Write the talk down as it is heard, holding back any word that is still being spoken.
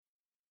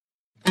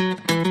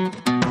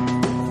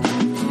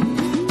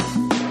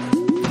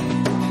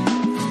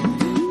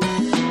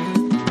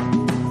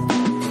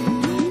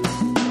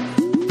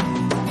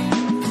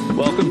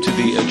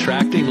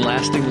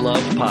Lasting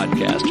Love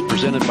podcast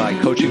presented by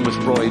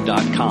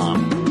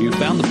coachingwithroy.com. You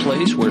found the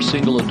place where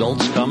single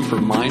adults come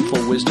for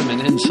mindful wisdom and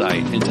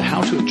insight into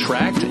how to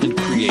attract and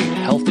create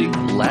healthy,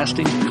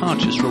 lasting,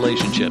 conscious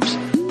relationships.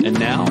 And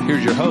now,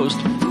 here's your host,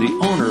 the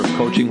owner of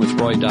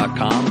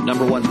coachingwithroy.com,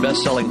 #1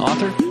 best-selling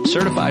author,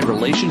 certified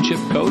relationship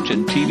coach,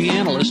 and TV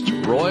analyst,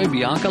 Roy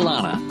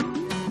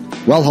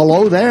Biancalana. Well,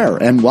 hello there,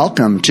 and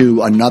welcome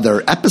to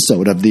another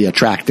episode of the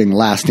Attracting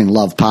Lasting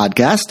Love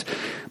podcast.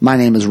 My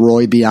name is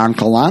Roy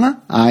Biancalana.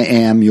 I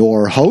am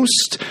your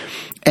host,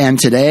 and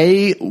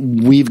today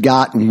we've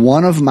got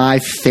one of my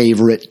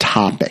favorite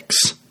topics,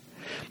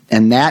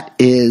 and that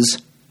is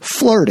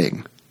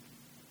flirting.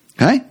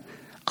 Okay?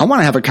 I want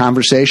to have a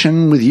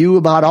conversation with you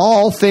about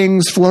all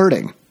things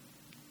flirting.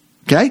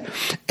 Okay?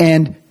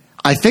 And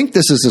I think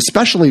this is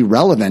especially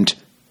relevant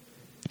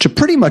to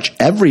pretty much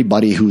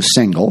everybody who's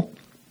single.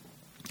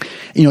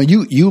 You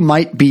know, you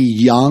might be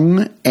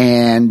young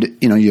and,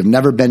 you've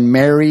never been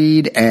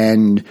married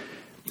and,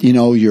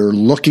 you're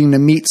looking to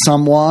meet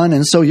someone.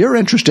 And so you're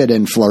interested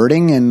in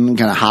flirting and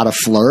kind of how to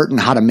flirt and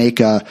how to make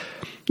a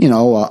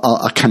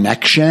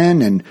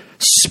connection and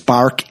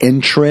spark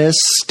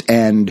interest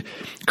and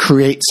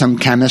create some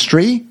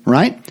chemistry,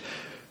 right?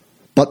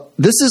 But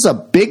this is a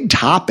big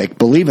topic,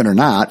 believe it or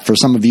not. For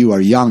some of you who are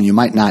young, you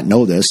might not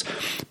know this,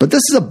 but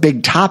this is a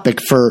big topic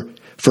for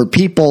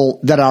people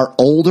that are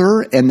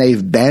older and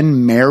they've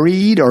been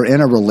married or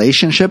in a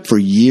relationship for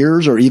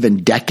years or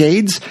even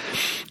decades,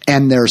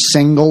 and they're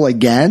single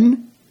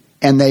again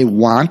and they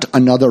want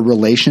another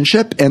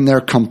relationship and they're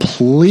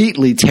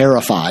completely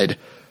terrified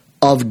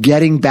of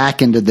getting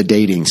back into the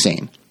dating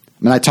scene.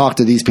 I mean, I talk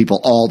to these people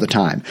all the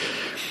time.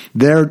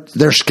 They're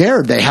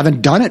scared. They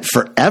haven't done it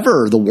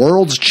forever. The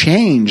world's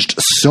changed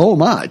so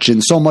much,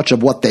 and so much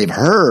of what they've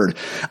heard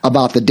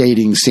about the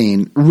dating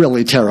scene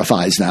really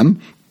terrifies them.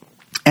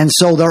 And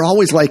so they're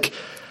always like,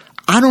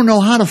 I don't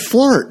know how to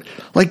flirt.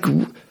 Like,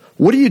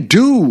 what do you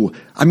do?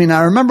 I mean,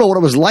 I remember what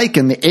it was like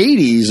in the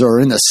 80s or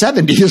in the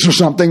 70s or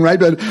something, right?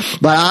 But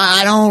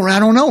I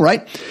don't know,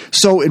 right?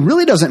 So it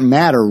really doesn't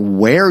matter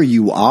where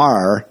you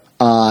are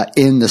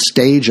in the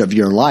stage of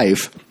your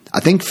life. I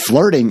think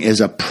flirting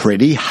is a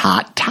pretty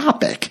hot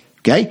topic,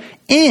 okay?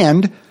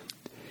 And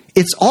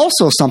it's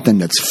also something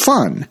that's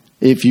fun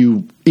if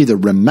you either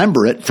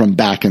remember it from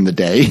back in the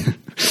day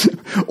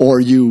or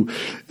you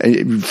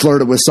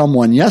flirted with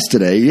someone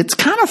yesterday. It's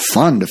kind of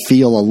fun to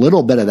feel a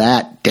little bit of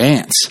that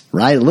dance,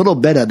 right? A little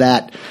bit of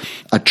that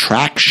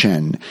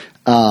attraction.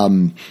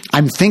 I'm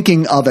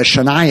thinking of a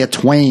Shania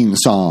Twain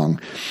song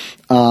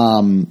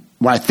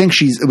where I think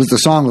it was the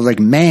song was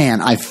like,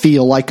 Man, I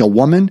Feel Like a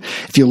Woman.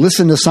 If you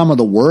listen to some of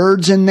the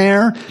words in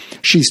there,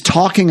 she's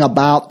talking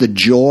about the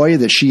joy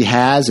that she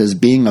has as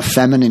being a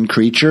feminine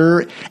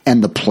creature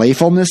and the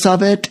playfulness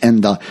of it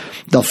and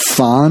the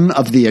fun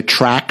of the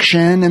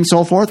attraction and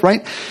so forth,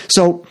 right?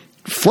 So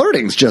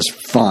flirting's just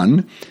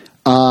fun.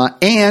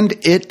 And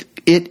it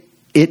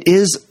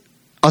is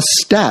a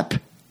step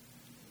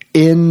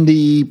in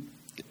the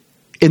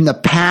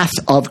path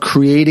of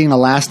creating a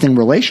lasting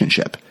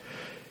relationship.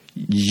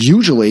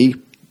 Usually,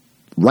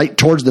 right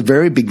towards the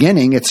very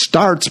beginning, it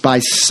starts by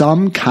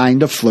some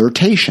kind of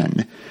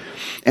flirtation.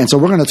 And so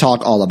we're going to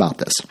talk all about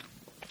this.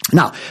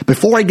 Now,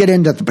 before I get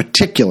into the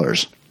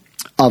particulars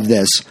of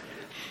this,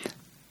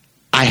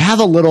 I have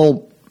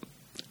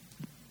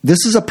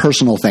this is a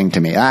personal thing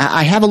to me.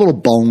 I have a little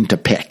bone to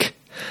pick.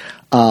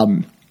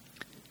 And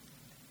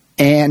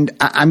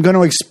I'm going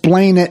to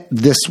explain it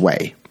this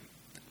way,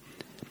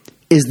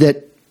 is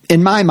that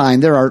in my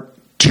mind, there are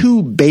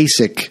two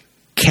basic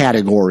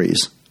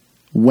categories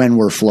when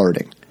we're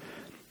flirting.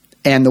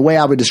 And the way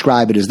I would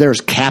describe it is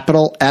there's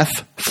capital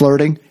F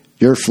flirting.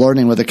 You're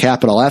flirting with a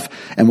capital F.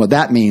 And what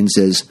that means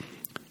is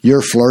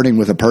you're flirting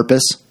with a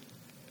purpose.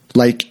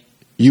 Like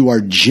you are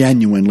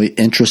genuinely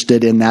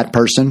interested in that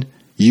person.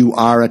 You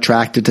are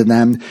attracted to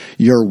them.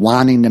 You're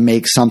wanting to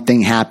make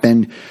something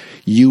happen.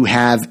 You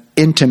have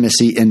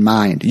intimacy in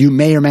mind. You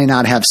may or may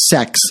not have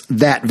sex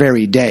that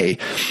very day,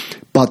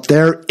 but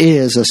there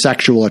is a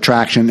sexual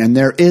attraction and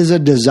there is a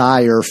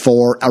desire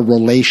for a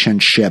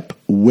relationship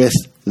with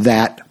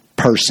that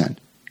person.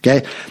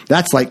 Okay?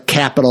 That's like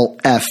capital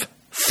F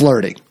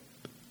flirting.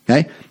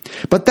 Okay?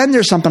 But then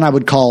there's something I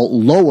would call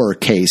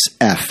lowercase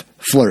f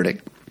flirting,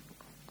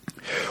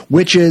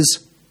 which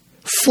is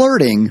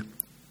flirting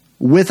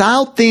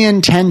without the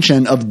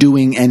intention of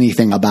doing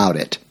anything about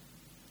it.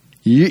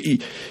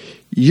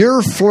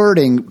 You're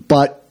flirting,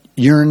 but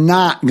you're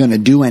not going to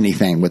do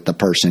anything with the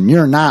person.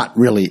 You're not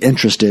really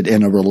interested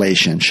in a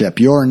relationship.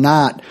 You're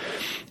not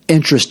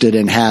interested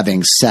in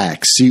having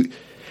sex.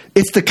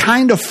 It's the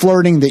kind of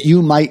flirting that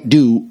you might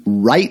do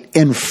right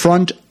in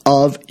front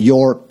of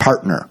your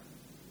partner.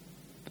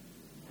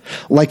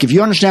 Like if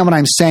you understand what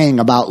I'm saying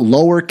about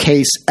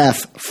lowercase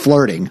f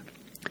flirting,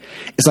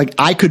 it's like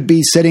I could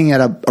be sitting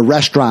at a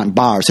restaurant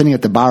bar, sitting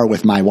at the bar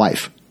with my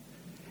wife,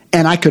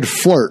 and I could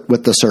flirt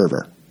with the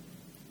server.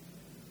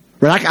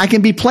 Right? I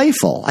can be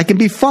playful. I can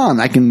be fun.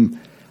 I can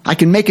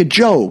make a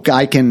joke.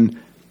 I can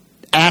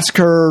ask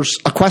her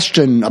a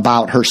question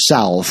about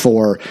herself,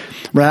 or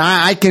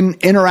I can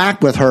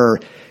interact with her.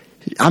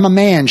 I'm a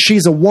man,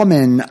 she's a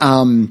woman.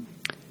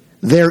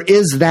 There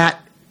is that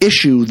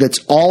issue that's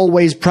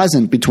always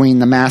present between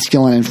the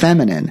masculine and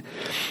feminine.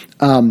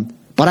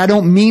 But I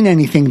don't mean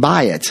anything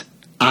by it.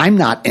 I'm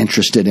not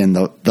interested in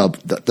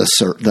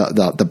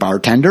the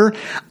bartender.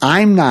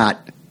 I'm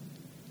not,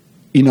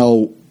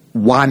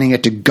 wanting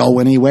it to go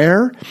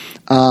anywhere.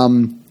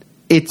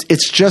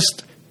 It's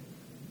just,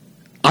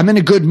 I'm in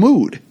a good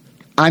mood.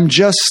 I'm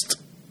just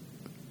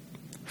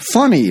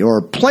funny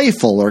or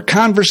playful or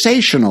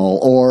conversational,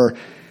 or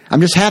I'm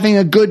just having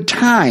a good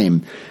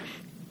time.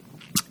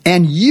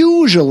 And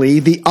usually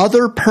the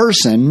other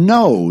person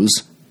knows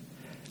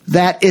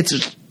that it's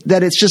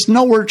just,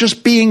 no, we're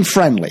just being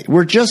friendly.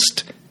 We're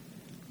just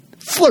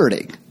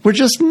flirting. We're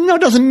just, no,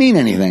 it doesn't mean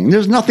anything.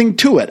 There's nothing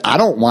to it. I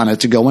don't want it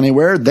to go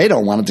anywhere. They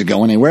don't want it to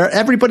go anywhere.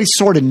 Everybody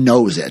sort of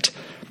knows it,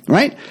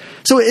 right?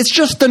 So it's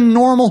just the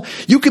normal.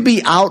 You could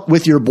be out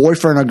with your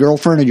boyfriend or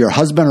girlfriend or your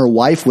husband or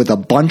wife with a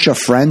bunch of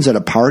friends at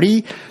a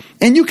party,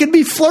 and you could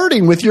be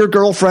flirting with your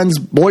girlfriend's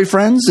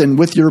boyfriends and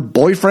with your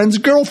boyfriend's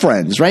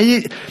girlfriends,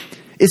 right?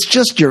 It's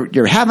just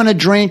you're having a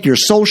drink, you're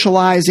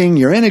socializing,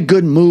 you're in a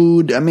good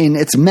mood. I mean,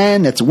 it's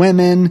men, it's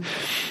women.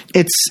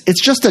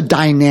 It's just a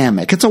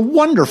dynamic. It's a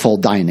wonderful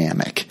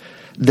dynamic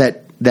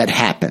that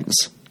happens.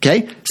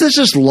 Okay? So it's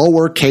just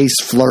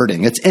lowercase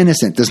flirting. It's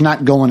innocent. It's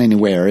not going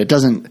anywhere.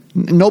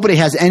 Nobody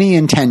has any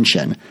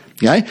intention.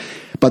 Okay?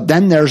 But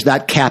then there's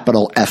that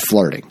capital F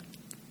flirting,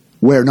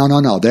 where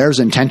no, there's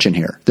intention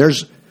here.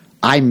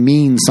 I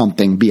mean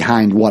something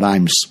behind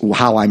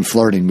how I'm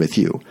flirting with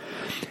you.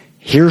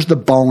 Here's the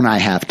bone I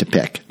have to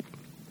pick.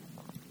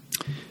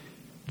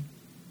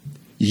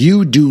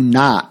 You do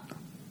not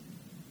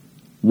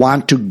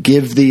want to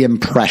give the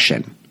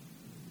impression,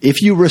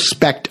 if you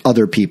respect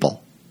other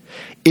people,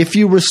 if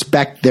you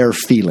respect their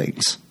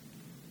feelings,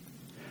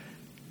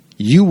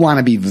 you want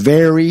to be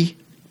very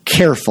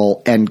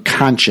careful and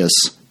conscious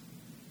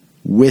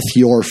with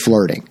your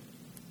flirting.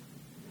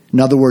 In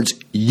other words,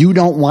 you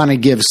don't want to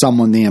give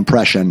someone the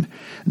impression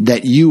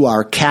that you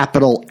are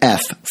capital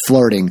F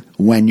flirting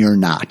when you're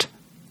not.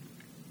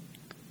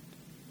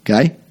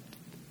 Okay?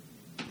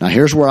 Now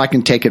here's where I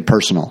can take it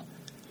personal.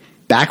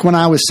 Back when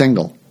I was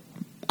single,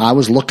 I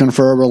was looking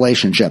for a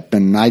relationship,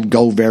 and I'd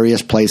go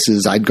various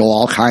places. I'd go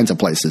all kinds of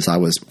places. I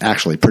was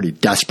actually pretty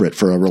desperate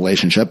for a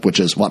relationship, which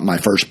is what my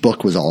first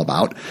book was all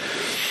about.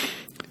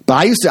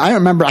 But I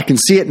remember, I can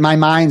see it in my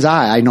mind's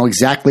eye. I know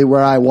exactly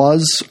where I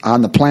was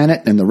on the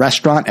planet, in the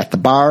restaurant, at the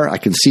bar. I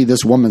can see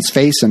this woman's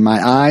face in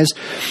my eyes.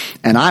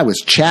 And I was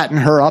chatting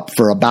her up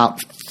for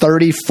about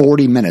 30,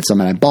 40 minutes. I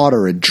mean, I bought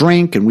her a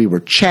drink, and we were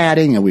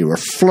chatting, and we were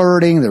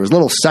flirting. There was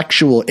little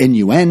sexual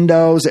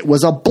innuendos. It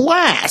was a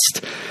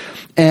blast.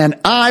 And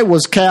I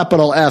was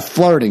capital F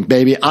flirting,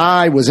 baby.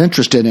 I was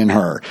interested in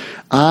her.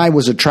 I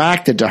was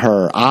attracted to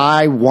her.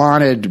 I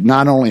wanted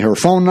not only her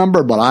phone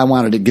number, but I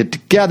wanted to get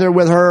together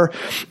with her.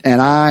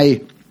 And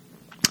I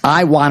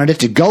wanted it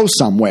to go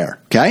somewhere,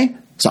 okay?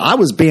 So I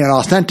was being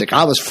authentic.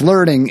 I was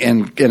flirting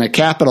in a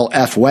capital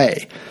F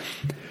way.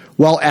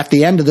 Well, at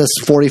the end of this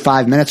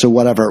 45 minutes or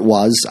whatever it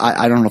was,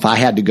 I don't know if I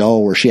had to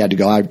go or she had to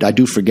go. I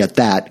do forget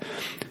that.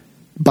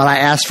 But I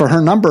asked for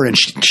her number, and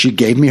she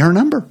gave me her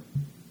number.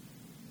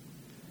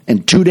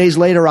 And 2 days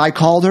later, I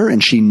called her,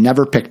 and she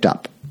never picked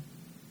up.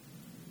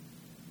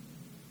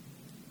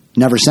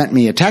 Never sent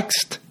me a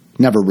text,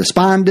 never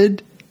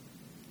responded.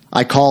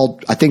 I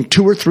called, I think,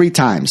 2 or 3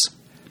 times.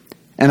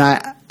 And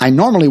I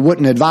normally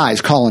wouldn't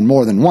advise calling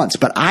more than once,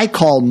 but I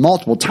called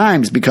multiple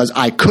times because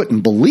I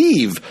couldn't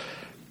believe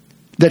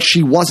that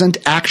she wasn't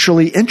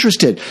actually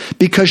interested,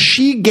 because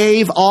she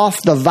gave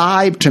off the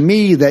vibe to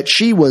me that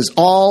she was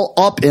all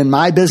up in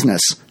my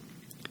business.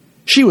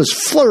 She was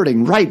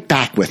flirting right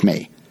back with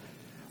me.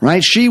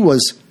 Right? She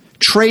was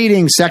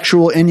trading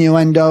sexual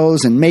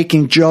innuendos and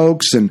making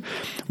jokes, and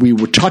we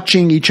were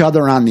touching each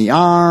other on the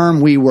arm.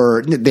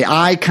 The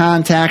eye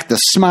contact, the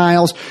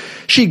smiles.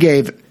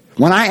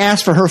 When I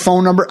asked for her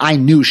phone number, I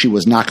knew she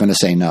was not going to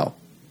say no.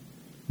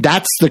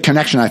 That's the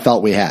connection I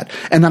felt we had.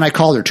 And then I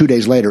called her 2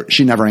 days later.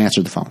 She never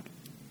answered the phone.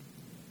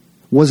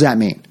 What does that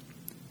mean?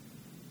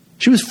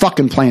 She was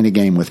fucking playing a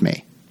game with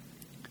me.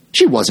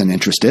 She wasn't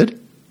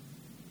interested.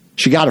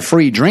 She got a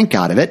free drink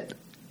out of it.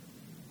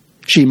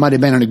 She might have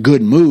been in a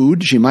good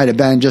mood. She might have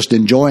been just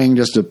enjoying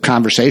just a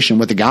conversation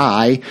with a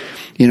guy,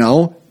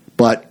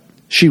 but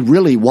she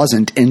really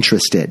wasn't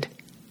interested.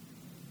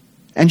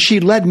 And she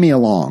led me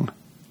along.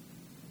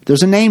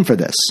 There's a name for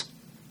this.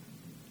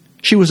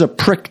 She was a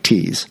prick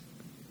tease.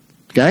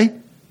 Okay?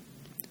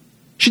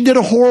 She did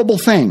a horrible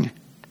thing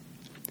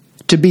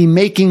to be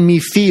making me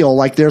feel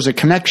like there's a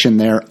connection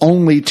there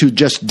only to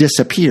just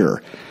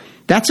disappear.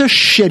 That's a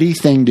shitty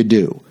thing to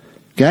do.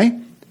 Okay?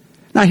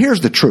 Now here's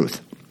the truth.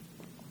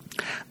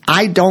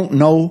 I don't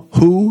know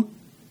who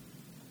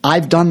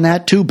I've done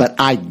that to, but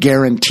I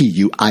guarantee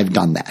you I've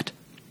done that.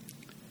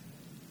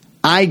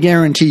 I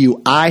guarantee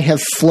you I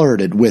have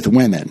flirted with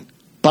women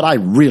but I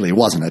really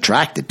wasn't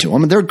attracted to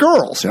them. They're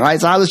girls.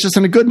 I was just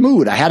in a good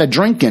mood. I had a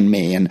drink in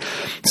me. And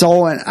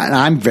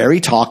I'm very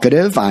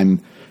talkative. I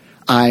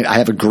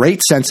have a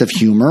great sense of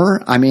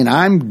humor.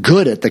 I'm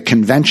good at the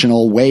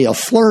conventional way of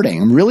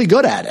flirting. I'm really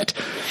good at it.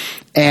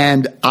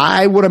 And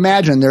I would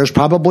imagine there's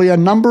probably a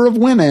number of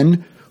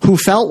women who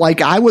felt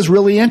like I was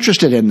really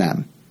interested in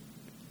them.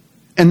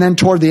 And then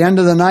toward the end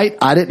of the night,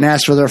 I didn't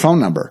ask for their phone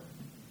number.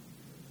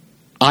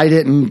 I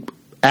didn't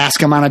ask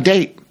them on a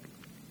date.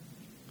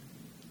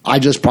 I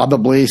just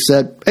probably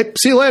said, hey,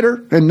 see you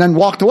later, and then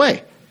walked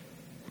away.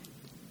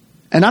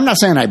 And I'm not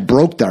saying I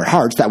broke their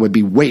hearts. That would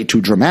be way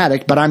too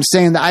dramatic. But I'm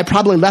saying that I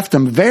probably left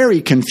them very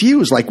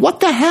confused. Like,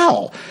 what the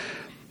hell?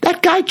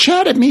 That guy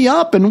chatted me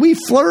up, and we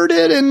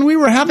flirted, and we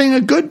were having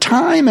a good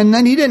time, and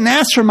then he didn't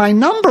ask for my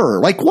number.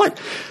 Like,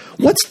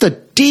 what's the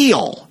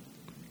deal?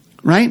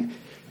 Right?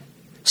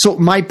 So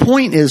my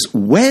point is,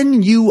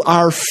 when you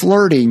are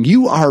flirting,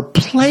 you are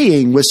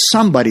playing with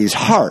somebody's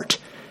heart.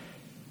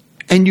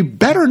 And you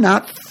better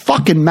not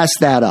fucking mess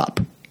that up.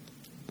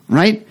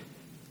 Right?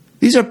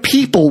 These are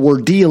people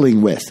we're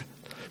dealing with.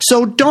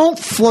 So don't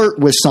flirt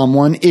with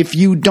someone if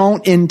you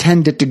don't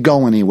intend it to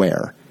go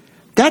anywhere.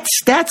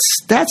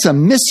 That's a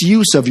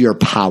misuse of your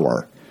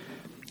power.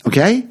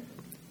 Okay?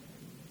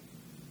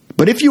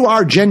 But if you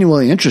are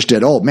genuinely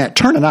interested, oh man,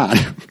 turn it on.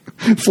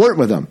 Flirt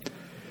with them.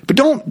 But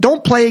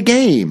don't play a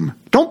game.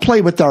 Don't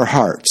play with their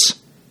hearts.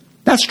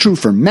 That's true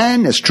for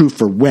men. It's true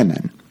for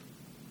women.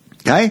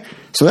 Okay?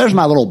 So there's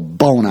my little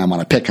bone I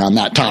want to pick on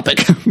that topic.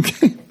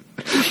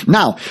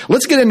 Now,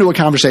 let's get into a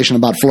conversation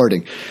about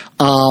flirting.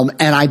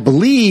 And I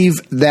believe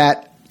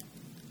that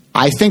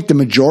I think the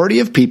majority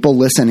of people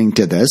listening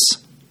to this,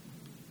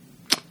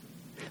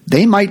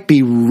 they might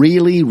be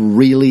really,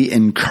 really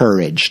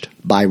encouraged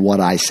by what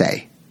I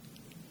say.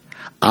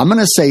 I'm going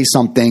to say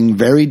something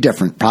very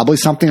different, probably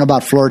something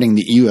about flirting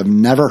that you have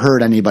never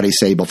heard anybody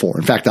say before.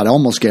 In fact, I'd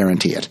almost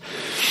guarantee it.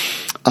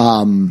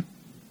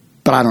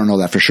 But I don't know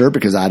that for sure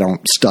because I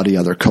don't study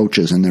other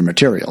coaches and their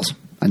materials.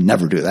 I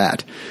never do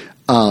that.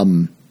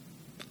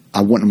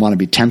 I wouldn't want to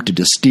be tempted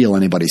to steal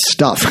anybody's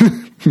stuff.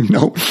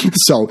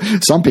 So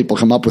some people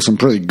come up with some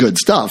pretty good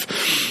stuff.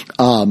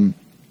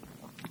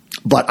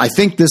 But I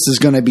think this is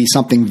going to be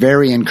something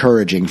very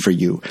encouraging for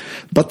you.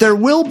 But there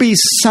will be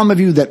some of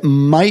you that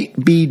might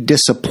be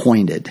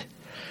disappointed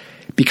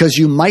because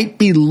you might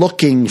be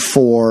looking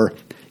for,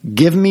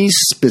 give me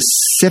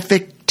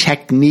specific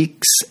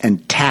techniques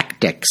and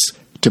tactics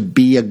to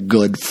be a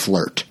good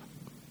flirt.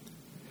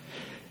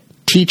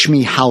 Teach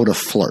me how to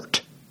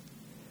flirt.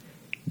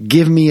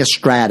 Give me a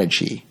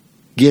strategy.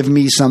 Give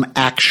me some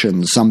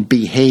actions, some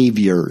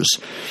behaviors.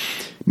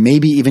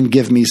 Maybe even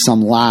give me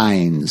some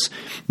lines.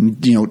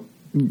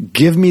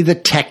 Give me the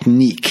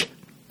technique.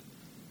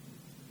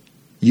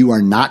 You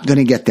are not going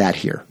to get that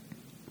here.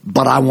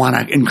 But I want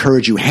to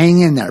encourage you,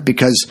 hang in there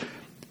because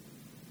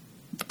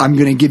I'm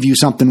going to give you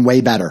something way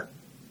better.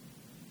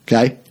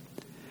 Okay?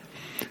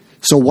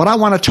 So what I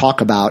want to talk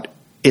about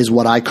is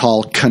what I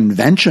call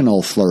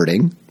conventional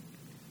flirting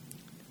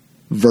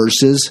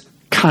versus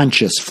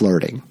conscious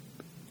flirting.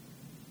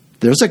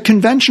 There's a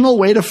conventional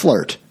way to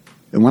flirt.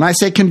 And when I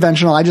say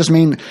conventional, I just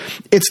mean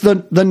it's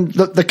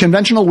the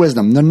conventional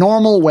wisdom, the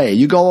normal way.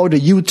 You go to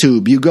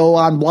YouTube, you go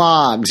on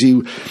blogs,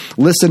 you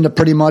listen to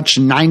pretty much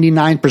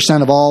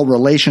 99% of all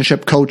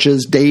relationship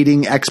coaches,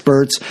 dating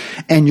experts,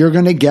 and you're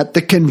going to get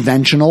the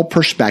conventional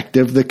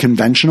perspective, the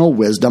conventional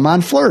wisdom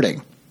on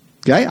flirting.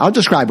 Okay? I'll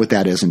describe what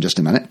that is in just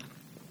a minute.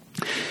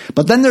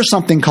 But then there's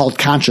something called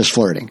conscious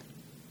flirting.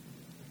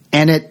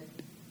 And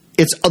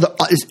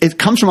it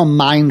comes from a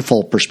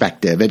mindful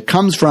perspective. It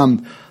comes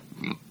from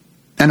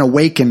an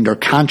awakened or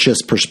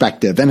conscious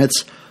perspective, and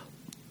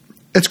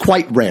it's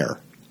quite rare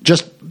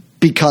just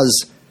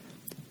because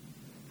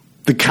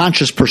the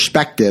conscious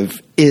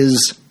perspective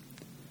is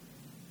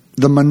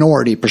the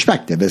minority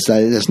perspective.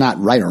 It's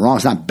not right or wrong.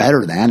 It's not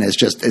better than. It's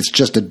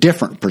just a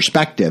different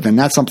perspective, and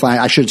that's something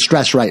I should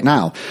stress right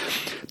now.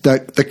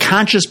 The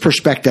conscious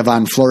perspective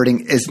on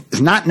flirting is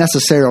not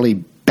necessarily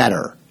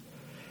better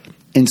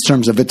in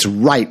terms of it's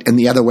right and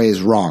the other way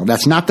is wrong.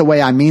 That's not the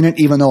way I mean it,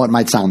 even though it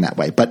might sound that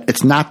way, but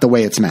it's not the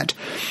way it's meant.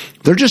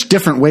 They're just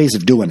different ways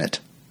of doing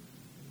it.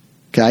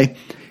 Okay?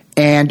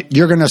 And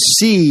you're going to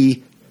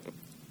see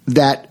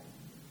that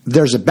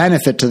there's a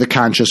benefit to the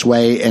conscious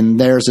way and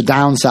there's a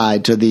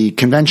downside to the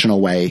conventional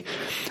way.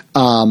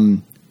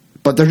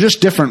 But they're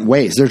just different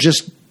ways. They're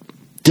just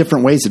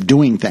different ways of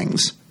doing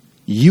things.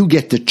 You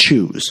get to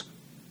choose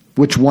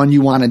which one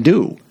you want to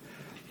do.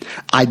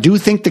 I do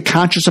think the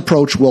conscious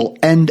approach will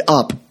end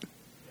up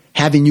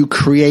having you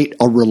create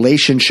a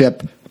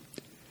relationship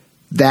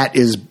that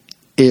is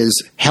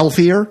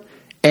healthier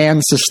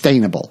and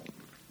sustainable.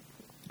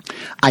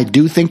 I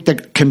do think the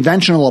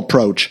conventional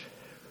approach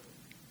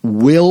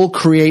will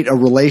create a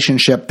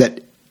relationship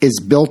that is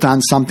built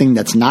on something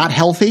that's not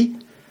healthy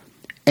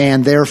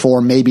and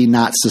therefore maybe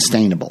not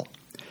sustainable.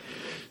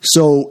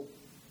 So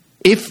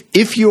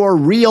if your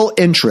real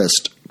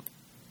interest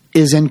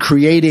is in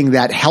creating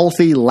that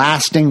healthy,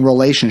 lasting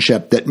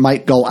relationship that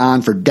might go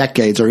on for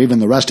decades or even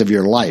the rest of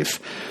your life,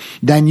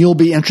 then you'll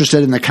be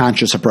interested in the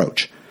conscious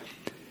approach.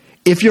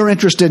 If you're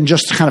interested in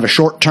just kind of a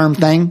short-term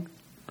thing,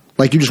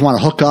 like you just want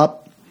to hook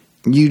up,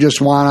 you just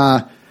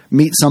want to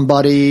meet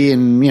somebody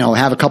and,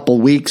 have a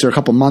couple weeks or a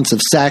couple months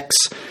of sex,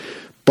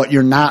 but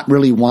you're not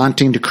really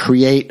wanting to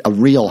create a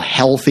real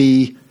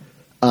healthy,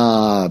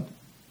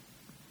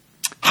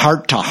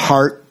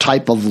 heart-to-heart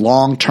type of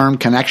long-term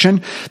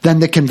connection, then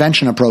the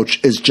convention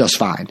approach is just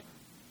fine.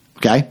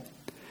 Okay?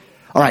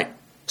 All right.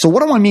 So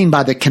what do I mean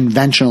by the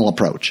conventional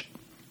approach?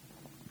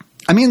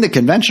 I mean the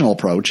conventional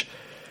approach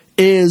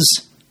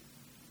is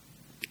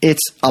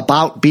it's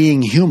about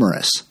being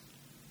humorous.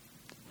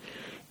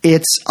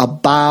 It's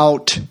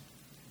about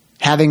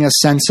having a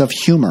sense of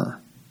humor.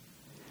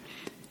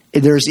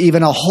 There's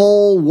even a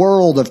whole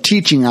world of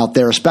teaching out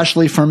there,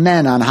 especially for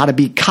men, on how to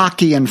be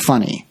cocky and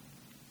funny.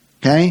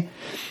 Okay?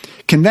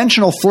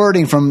 Conventional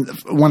flirting, from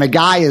when a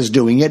guy is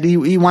doing it,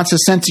 he wants a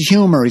sense of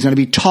humor. He's going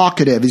to be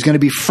talkative. He's going to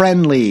be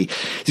friendly.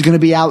 He's going to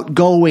be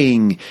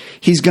outgoing.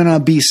 He's going to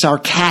be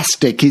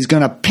sarcastic. He's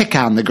going to pick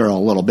on the girl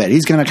a little bit.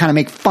 He's going to kind of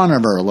make fun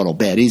of her a little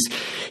bit.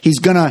 He's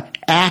going to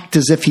act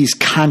as if he's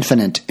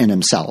confident in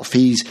himself.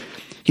 He's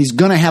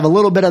going to have a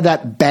little bit of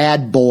that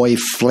bad boy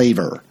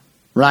flavor.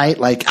 Right?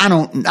 Like, I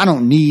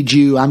don't need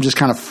you. I'm just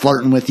kind of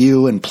flirting with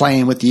you and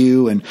playing with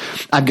you. And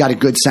I've got a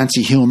good sense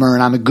of humor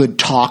and I'm a good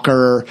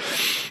talker.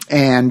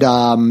 And,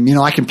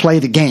 I can play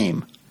the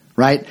game,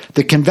 right?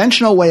 The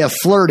conventional way of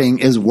flirting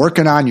is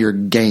working on your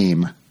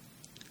game,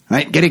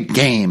 right? Get a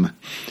game.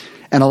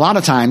 And a lot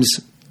of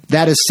times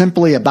that is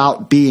simply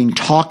about being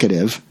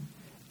talkative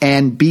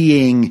and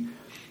being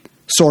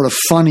sort of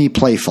funny,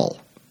 playful,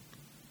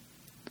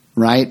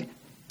 right?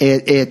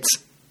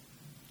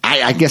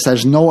 I guess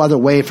there's no other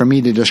way for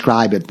me to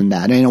describe it than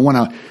that.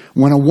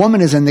 When a woman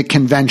is in the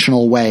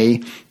conventional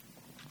way,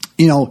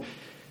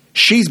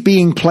 she's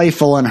being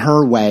playful in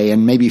her way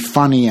and maybe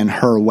funny in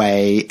her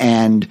way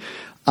and,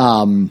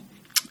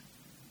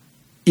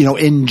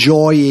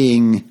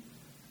 enjoying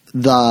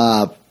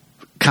the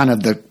kind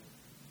of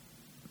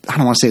I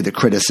don't want to say the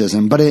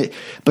criticism, but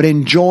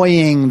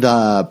enjoying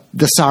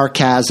the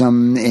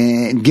sarcasm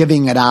and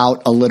giving it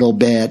out a little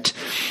bit.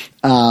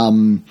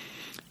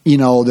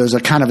 There's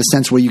a kind of a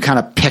sense where you kind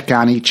of pick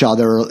on each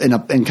other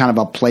in kind of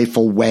a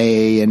playful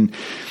way and,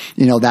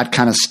 that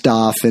kind of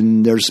stuff.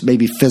 And there's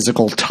maybe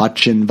physical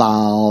touch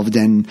involved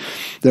and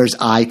there's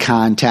eye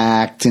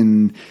contact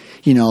and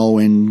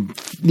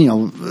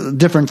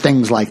different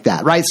things like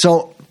that. Right.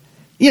 So,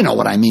 you know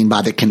what I mean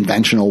by the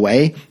conventional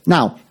way.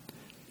 Now,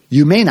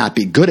 you may not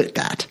be good at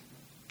that.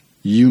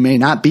 You may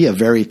not be a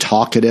very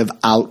talkative,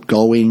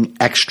 outgoing,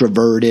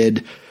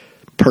 extroverted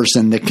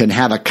person that can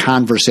have a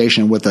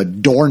conversation with a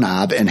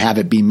doorknob and have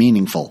it be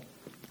meaningful,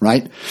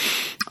 right?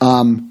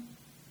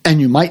 And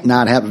you might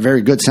not have a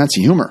very good sense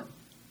of humor.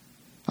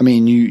 I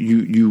mean,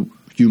 you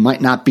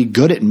might not be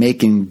good at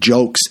making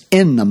jokes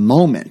in the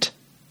moment.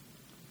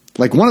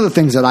 Like, one of the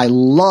things that I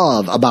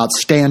love about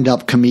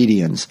stand-up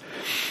comedians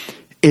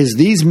is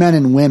these men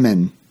and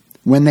women,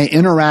 when they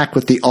interact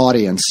with the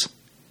audience,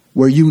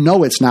 where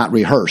it's not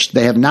rehearsed,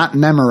 they have not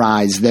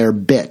memorized their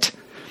bit,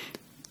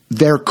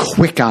 they're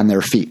quick on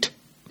their feet.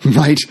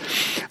 Right?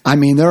 I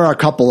mean, there are a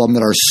couple of them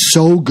that are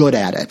so good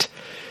at it.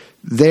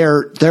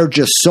 They're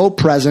just so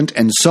present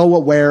and so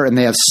aware, and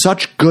they have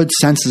such good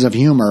senses of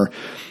humor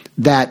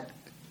that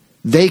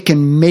they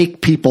can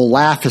make people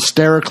laugh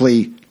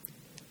hysterically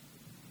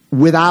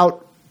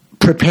without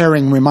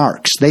preparing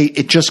remarks.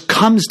 It just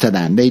comes to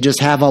them. They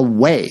just have a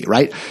way,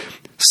 right?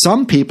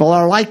 Some people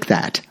are like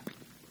that.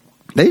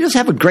 They just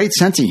have a great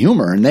sense of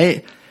humor, and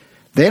they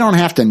don't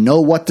have to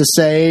know what to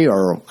say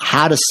or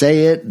how to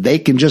say it. They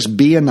can just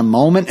be in the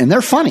moment, and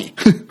they're funny.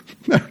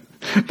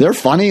 They're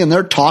funny and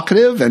they're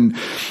talkative and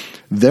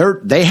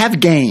they have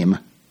game,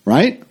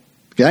 right?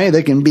 Okay,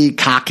 they can be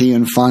cocky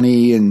and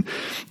funny, and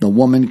the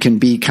woman can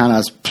be kind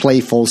of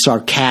playful,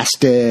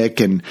 sarcastic,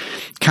 and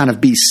kind of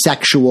be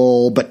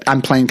sexual, but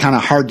I'm playing kind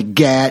of hard to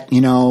get,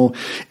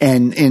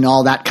 and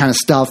all that kind of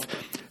stuff.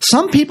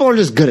 Some people are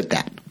just good at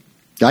that.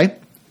 Okay?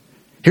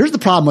 Here's the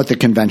problem with the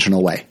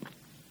conventional way.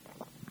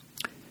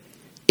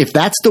 If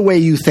that's the way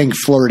you think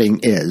flirting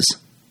is,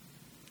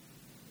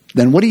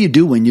 then what do you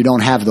do when you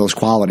don't have those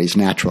qualities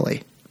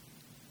naturally?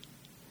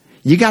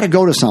 You got to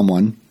go to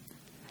someone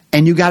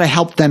and you got to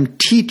help them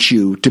teach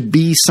you to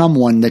be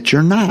someone that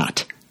you're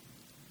not.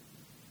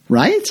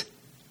 Right?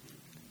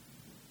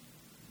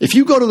 If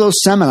you go to those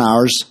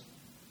seminars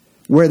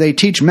where they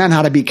teach men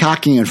how to be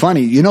cocky and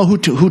funny, you know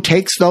who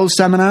takes those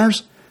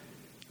seminars?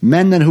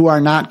 Men who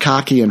are not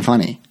cocky and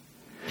funny.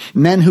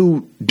 Men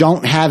who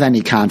don't have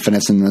any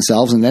confidence in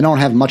themselves and they don't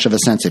have much of a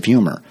sense of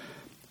humor.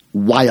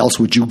 Why else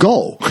would you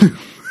go?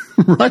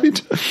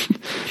 Right?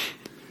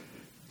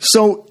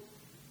 So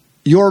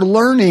you're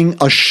learning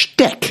a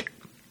shtick.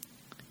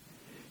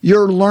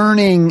 You're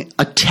learning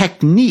a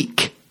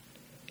technique.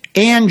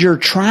 And you're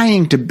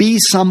trying to be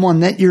someone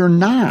that you're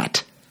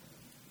not.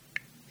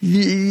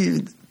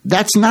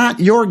 That's not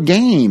your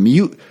game.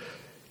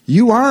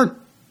 You aren't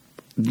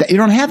you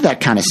don't have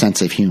that kind of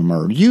sense of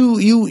humor.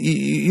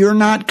 You're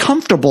not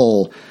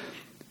comfortable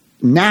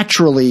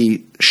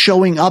naturally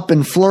showing up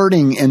and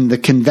flirting in the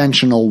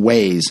conventional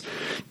ways.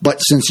 But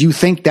since you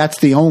think that's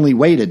the only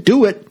way to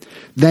do it,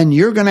 then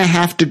you're going to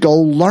have to go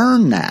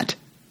learn that.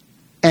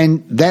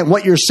 And that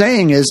what you're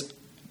saying is,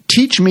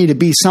 teach me to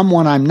be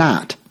someone I'm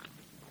not.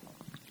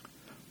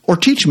 Or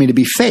teach me to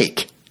be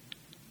fake.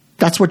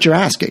 That's what you're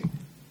asking.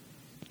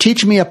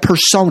 Teach me a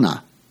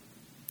persona.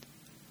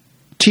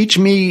 Teach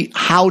me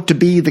how to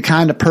be the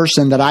kind of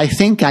person that I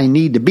think I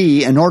need to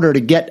be in order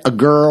to get a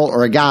girl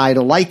or a guy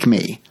to like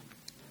me.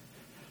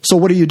 So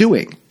what are you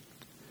doing?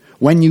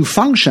 When you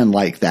function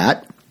like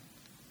that,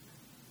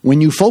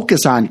 when you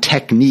focus on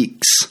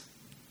techniques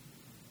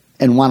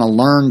and want to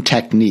learn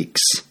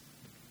techniques,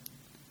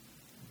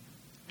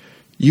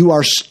 you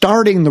are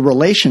starting the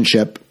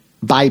relationship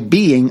by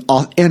being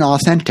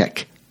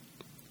inauthentic.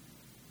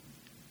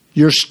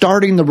 You're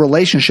starting the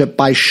relationship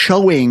by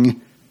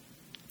showing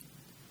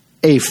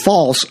a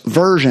false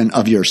version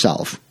of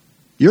yourself.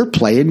 You're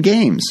playing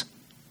games.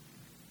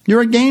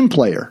 You're a game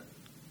player.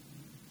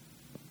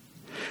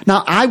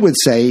 Now, I would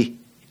say,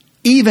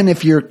 even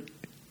if you're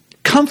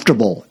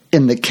comfortable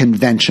in the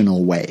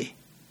conventional way,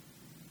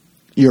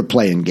 you're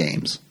playing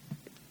games.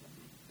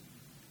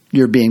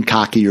 You're being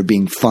cocky, you're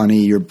being funny,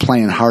 you're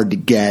playing hard to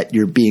get,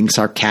 you're being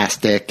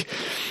sarcastic,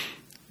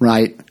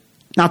 right?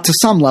 Now, to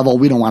some level,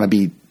 we don't want to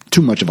be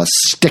too much of a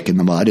stick in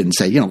the mud and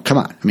say, come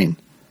on. I mean,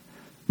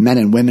 men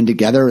and women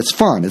together, it's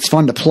fun. It's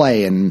fun to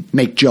play and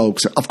make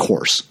jokes, of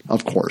course.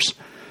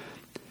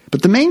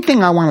 But the main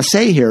thing I want to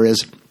say here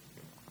is,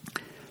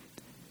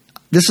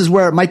 this is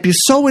where it might be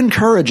so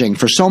encouraging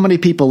for so many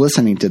people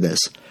listening to this.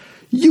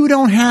 You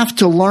don't have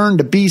to learn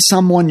to be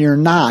someone you're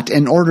not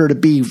in order to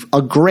be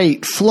a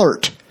great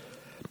flirt.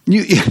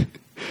 You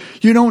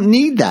don't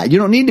need that. You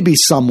don't need to be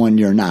someone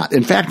you're not.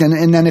 In fact,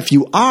 and then if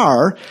you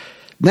are,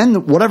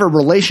 then whatever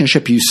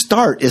relationship you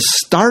start is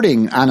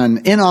starting on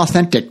an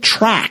inauthentic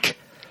track.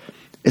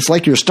 It's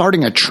like you're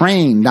starting a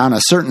train down a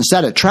certain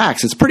set of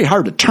tracks. It's pretty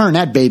hard to turn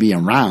that baby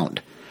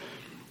around,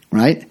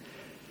 right?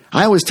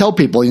 I always tell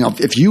people,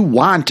 if you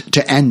want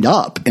to end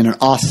up in an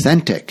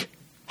authentic,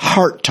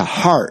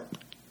 heart-to-heart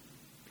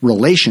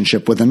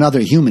relationship with another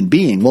human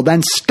being, well,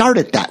 then start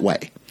it that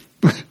way.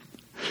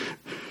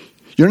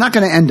 You're not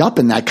going to end up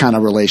in that kind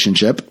of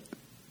relationship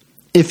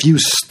if you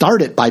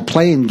start it by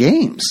playing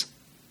games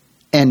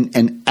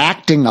and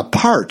acting a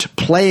part,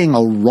 playing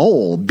a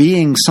role,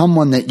 being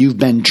someone that you've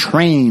been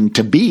trained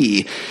to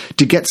be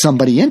to get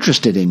somebody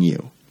interested in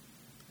you.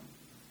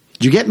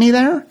 Do you get me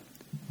there?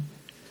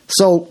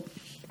 So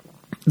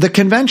the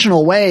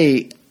conventional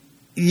way,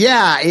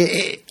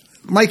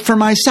 like for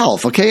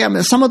myself, okay? I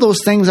mean, some of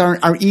those things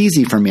are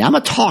easy for me. I'm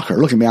a talker.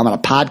 Look at me. I'm on a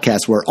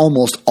podcast where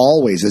almost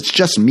always it's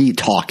just me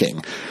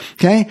talking,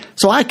 okay?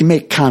 So I can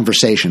make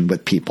conversation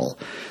with people.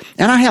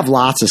 And I have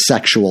lots of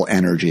sexual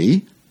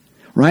energy,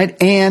 right?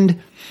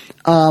 And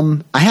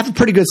I have a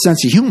pretty good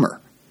sense of humor.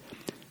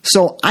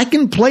 So I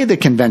can play the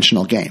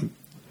conventional game.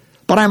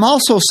 But I'm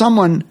also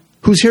someone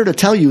who's here to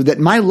tell you that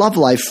my love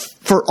life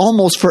for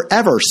almost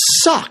forever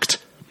sucked.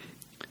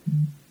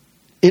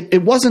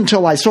 It wasn't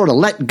until I sort of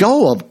let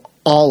go of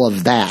all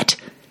of that,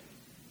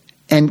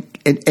 and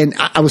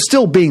I was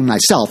still being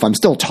myself. I'm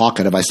still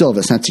talkative. I still have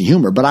a sense of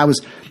humor, but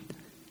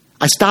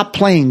I stopped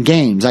playing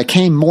games. I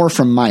came more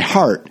from my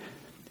heart,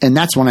 and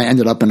that's when I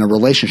ended up in a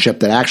relationship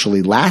that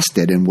actually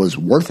lasted and was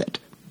worth it.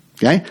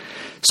 Okay,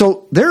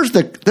 so there's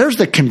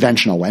the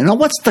conventional way. Now,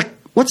 what's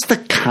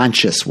the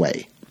conscious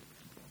way?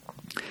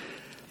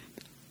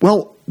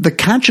 Well, the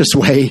conscious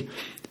way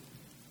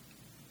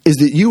is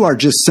that you are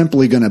just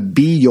simply going to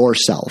be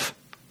yourself.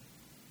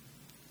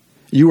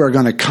 You are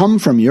going to come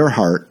from your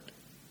heart,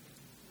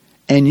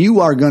 and you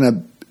are going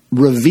to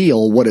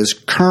reveal what is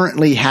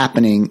currently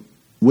happening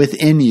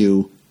within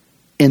you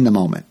in the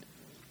moment.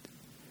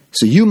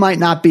 So you might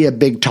not be a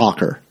big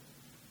talker,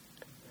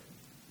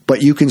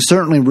 but you can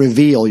certainly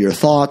reveal your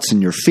thoughts and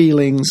your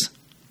feelings,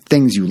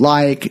 things you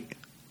like,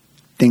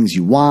 things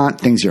you want,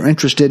 things you're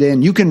interested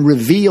in. You can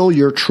reveal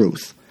your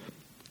truth,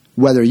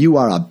 whether you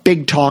are a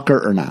big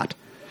talker or not.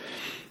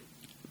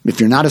 If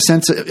you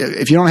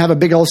don't have a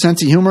big old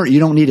sense of humor,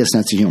 you don't need a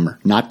sense of humor.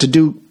 Not to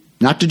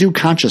do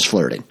conscious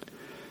flirting.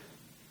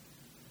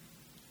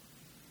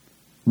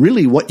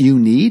 Really, what you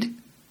need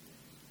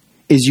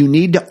is you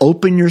need to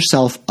open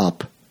yourself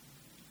up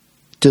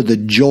to the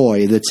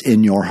joy that's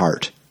in your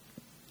heart.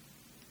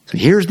 So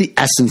here's the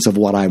essence of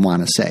what I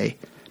want to say.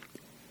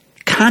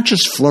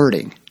 Conscious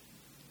flirting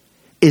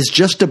is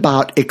just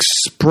about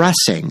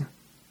expressing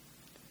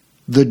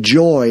the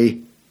joy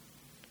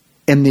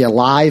and the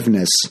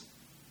aliveness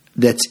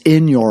that's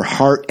in your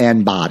heart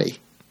and body.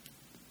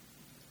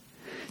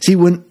 See,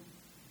 when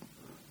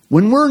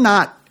we're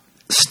not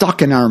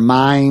stuck in our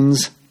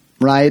minds,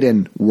 right,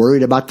 and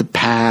worried about the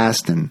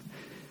past and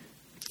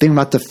thinking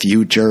about the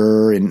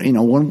future, and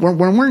when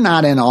we're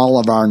not in all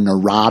of our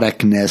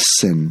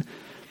neuroticness and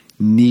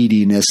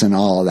neediness and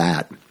all of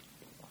that,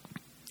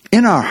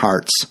 in our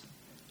hearts,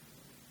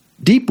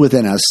 deep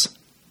within us,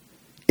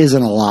 is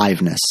an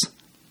aliveness.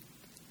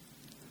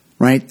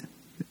 right?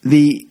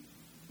 The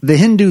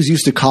Hindus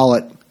used to call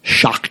it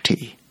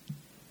Shakti.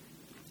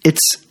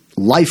 It's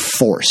life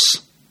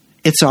force.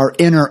 It's our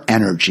inner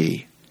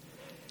energy.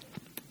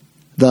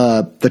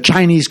 The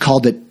Chinese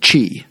called it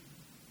Qi.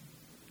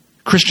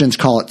 Christians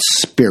call it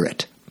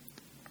spirit,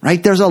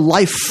 right? There's a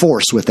life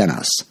force within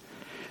us.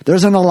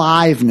 There's an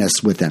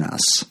aliveness within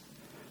us.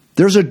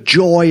 There's a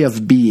joy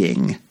of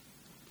being,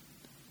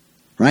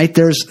 right?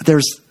 There's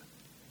just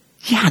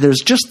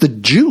the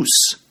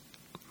juice,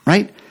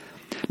 right?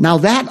 Now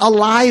that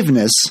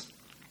aliveness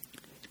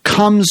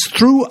comes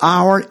through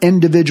our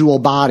individual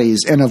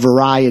bodies in a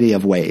variety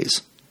of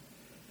ways.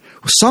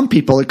 Some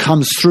people, it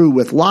comes through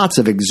with lots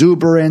of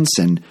exuberance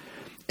and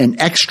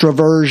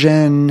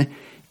extroversion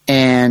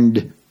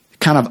and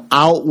kind of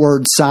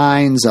outward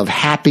signs of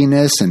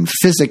happiness and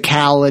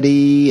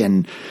physicality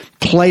and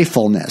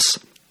playfulness.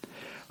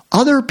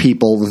 Other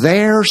people,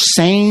 their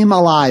same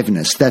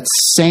aliveness, that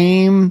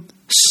same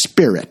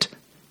spirit,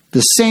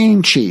 the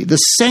same chi, the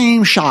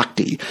same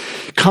Shakti,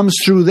 comes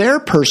through their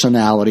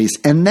personalities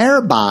and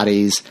their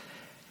bodies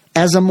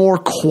as a more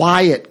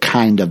quiet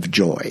kind of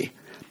joy,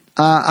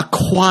 a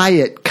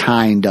quiet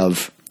kind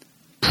of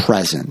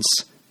presence,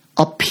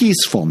 a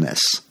peacefulness,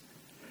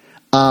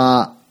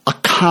 a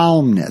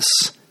calmness,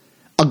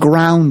 a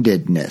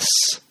groundedness,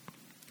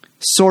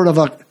 sort of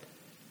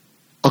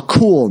a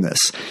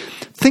coolness.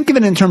 Think of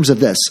it in terms of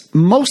this.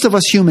 Most of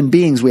us human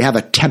beings, we have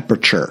a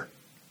temperature,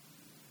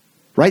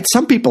 right?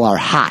 Some people are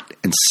hot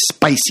and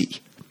spicy,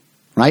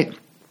 right?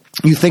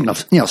 You think of,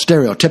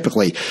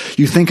 stereotypically,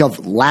 you think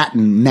of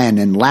Latin men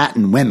and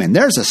Latin women.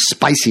 There's a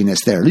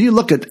spiciness there. You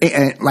look at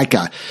like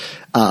a,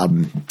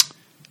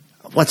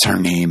 what's her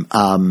name?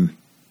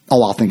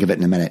 I'll think of it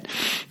in a minute.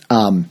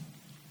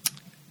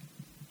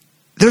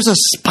 There's a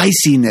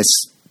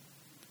spiciness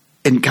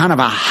and kind of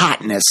a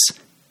hotness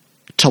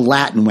to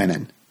Latin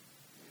women.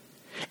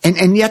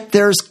 And yet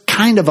there's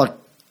kind of a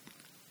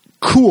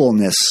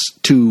coolness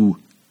to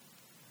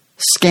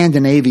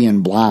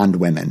Scandinavian blonde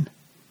women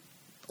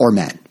or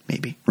men,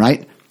 maybe,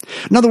 right?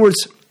 In other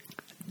words,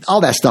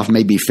 all that stuff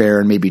may be fair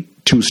and maybe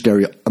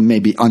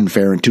maybe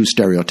unfair and too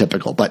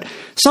stereotypical, but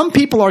some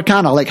people are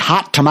kind of like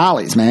hot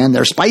tamales, man.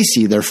 They're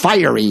spicy, they're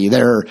fiery,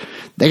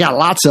 they got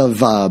lots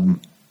of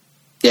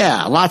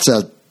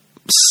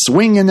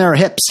swing in their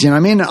hips, you know what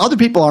I mean? Other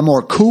people are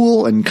more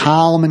cool and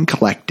calm and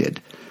collected.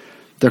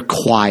 They're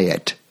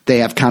quiet. They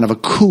have kind of a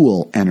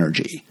cool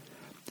energy.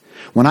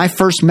 When I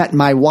first met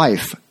my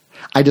wife,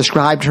 I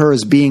described her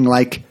as being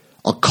like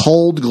a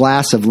cold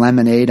glass of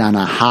lemonade on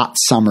a hot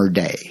summer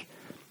day,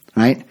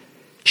 right?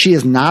 She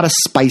is not a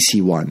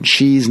spicy one.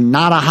 She's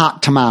not a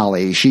hot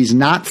tamale. She's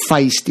not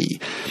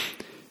feisty.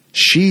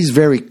 She's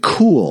very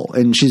cool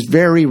and she's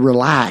very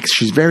relaxed.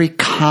 She's very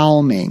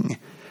calming.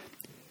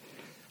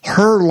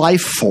 Her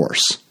life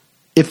force,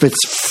 if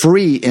it's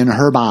free in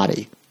her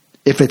body,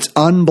 if it's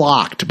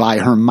unblocked by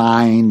her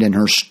mind and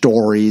her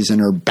stories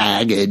and her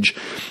baggage,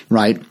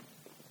 right?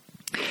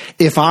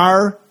 If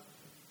our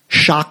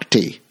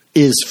Shakti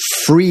is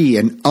free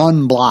and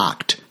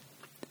unblocked,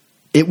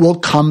 it will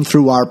come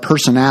through our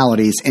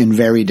personalities in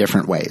very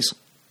different ways.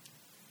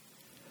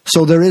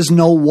 So there is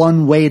no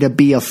one way to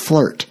be a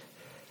flirt.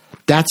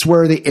 That's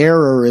where the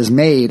error is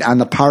made on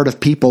the part of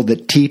people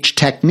that teach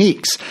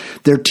techniques.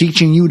 They're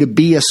teaching you to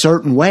be a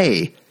certain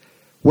way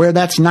where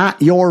that's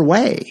not your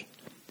way.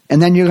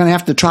 And then you're going to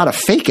have to try to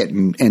fake it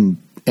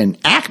and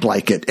act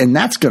like it. And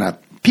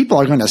people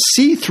are going to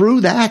see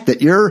through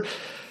that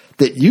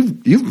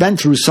you've been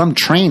through some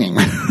training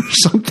or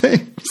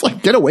something. It's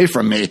like, get away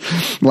from me.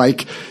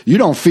 Like, you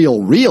don't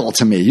feel real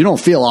to me. You don't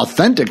feel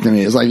authentic to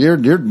me. It's like, I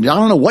don't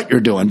know what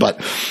you're doing,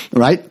 but,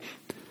 right?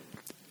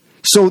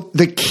 So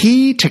the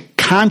key to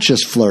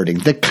conscious flirting,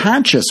 the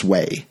conscious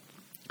way,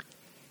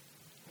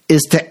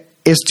 is to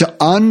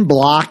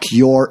unblock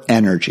your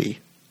energy,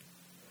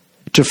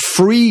 to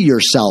free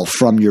yourself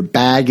from your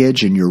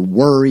baggage and your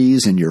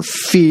worries and your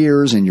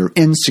fears and your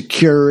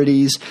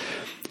insecurities,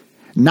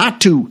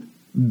 not to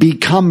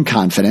become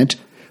confident,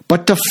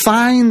 but to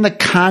find the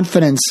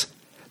confidence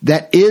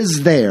that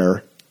is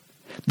there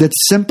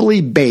that's simply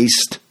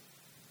based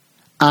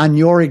on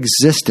your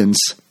existence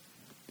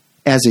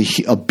as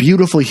a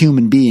beautiful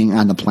human being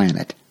on the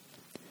planet.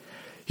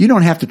 You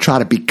don't have to try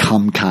to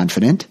become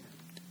confident.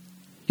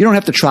 You don't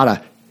have to try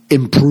to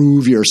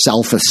improve your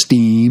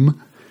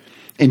self-esteem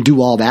and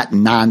do all that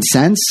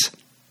nonsense.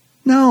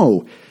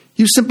 No,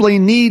 you simply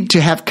need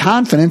to have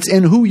confidence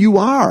in who you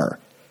are,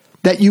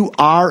 that you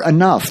are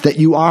enough, that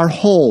you are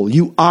whole,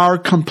 you are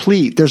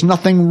complete. There's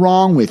nothing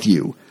wrong with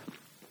you.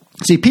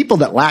 See, people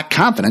that lack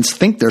confidence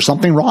think there's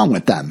something wrong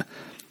with them.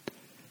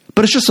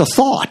 But it's just a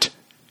thought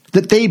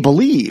that they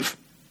believe.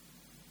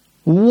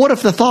 What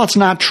if the thought's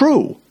not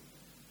true?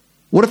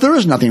 What if there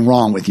is nothing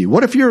wrong with you?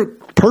 What if you're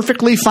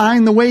perfectly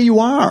fine the way you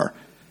are?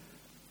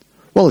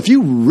 Well, if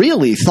you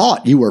really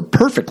thought you were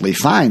perfectly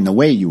fine the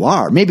way you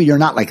are, maybe you're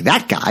not like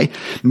that guy,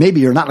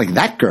 maybe you're not like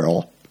that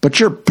girl, but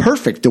you're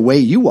perfect the way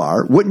you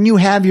are, wouldn't you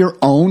have your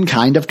own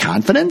kind of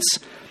confidence?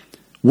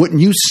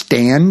 Wouldn't you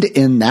stand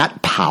in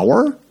that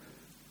power?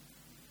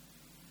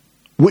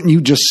 Wouldn't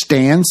you just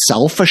stand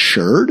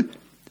self-assured?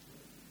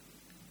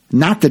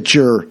 Not that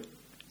you're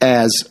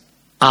as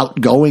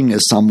outgoing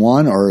as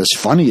someone or as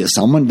funny as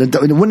someone. It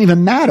wouldn't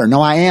even matter.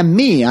 No, I am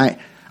me.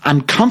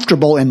 I'm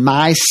comfortable in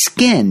my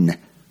skin.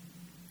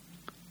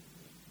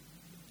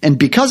 And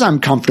because I'm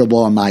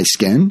comfortable in my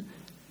skin,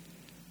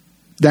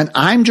 then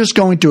I'm just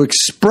going to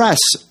express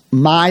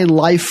my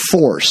life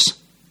force,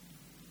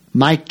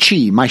 my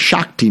chi, my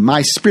shakti,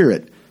 my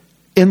spirit,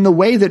 in the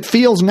way that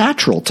feels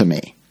natural to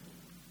me.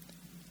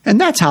 And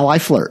that's how I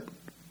flirt.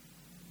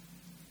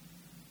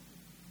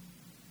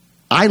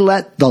 I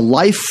let the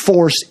life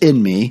force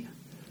in me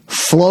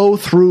flow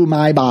through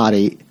my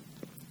body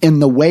in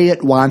the way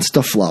it wants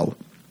to flow.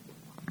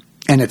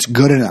 And it's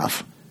good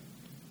enough.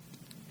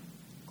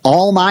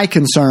 All my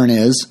concern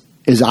is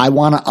I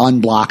want to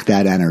unblock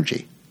that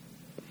energy.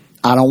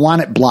 I don't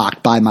want it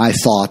blocked by my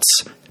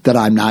thoughts that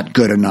I'm not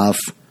good enough,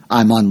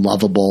 I'm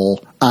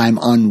unlovable, I'm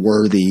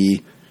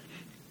unworthy,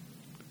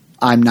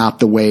 I'm not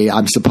the way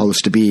I'm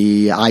supposed to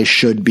be, I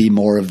should be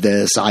more of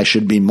this, I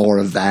should be more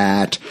of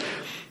that.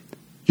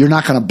 You're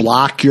not going to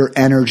block your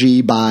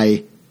energy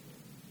by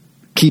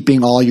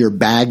keeping all your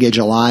baggage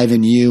alive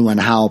in you and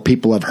how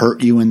people have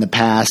hurt you in the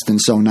past,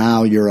 and so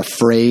now you're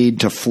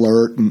afraid to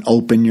flirt and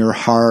open your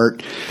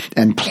heart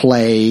and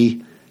play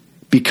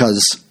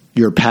because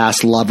your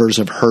past lovers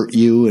have hurt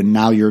you and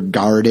now you're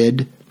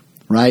guarded,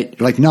 right?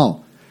 You're like,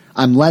 no,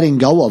 I'm letting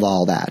go of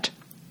all that.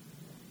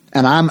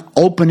 And I'm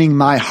opening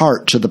my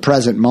heart to the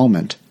present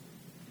moment.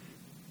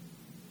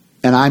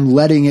 And I'm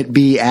letting it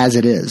be as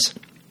it is.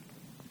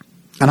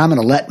 And I'm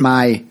going to let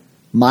my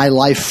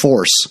life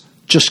force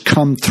just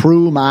come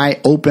through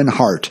my open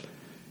heart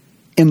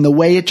in the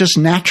way it just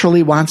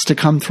naturally wants to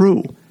come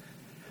through.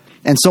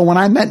 And so when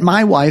I met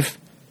my wife,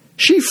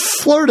 she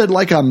flirted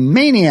like a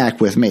maniac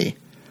with me.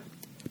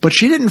 But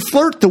she didn't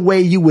flirt the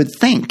way you would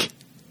think.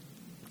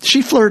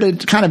 She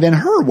flirted kind of in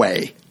her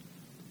way.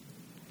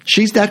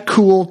 She's that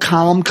cool,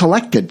 calm,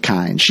 collected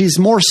kind. She's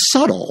more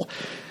subtle,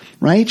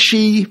 right?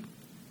 She,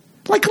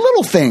 like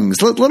little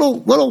things,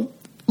 little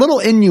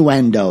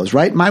innuendos,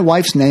 right? My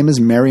wife's name is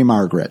Mary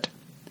Margaret.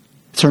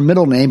 It's her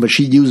middle name, but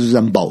she uses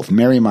them both,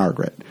 Mary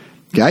Margaret.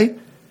 Okay?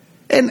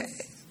 And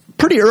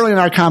pretty early in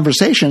our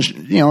conversation,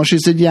 she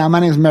said, yeah, my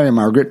name is Mary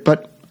Margaret,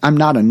 but I'm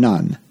not a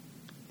nun.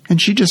 And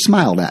she just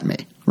smiled at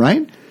me,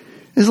 right?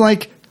 It's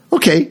like,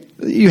 okay,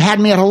 you had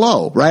me at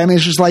hello, right? I mean,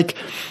 it's just like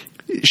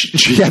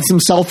she had some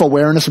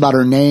self-awareness about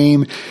her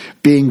name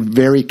being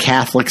very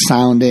Catholic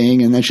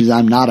sounding, and then she's,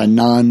 I'm not a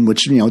nun,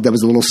 which, there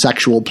was a little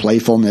sexual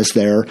playfulness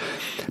there.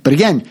 But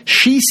again,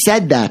 she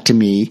said that to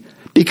me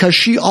because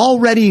she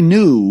already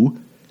knew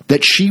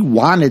that she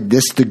wanted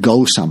this to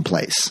go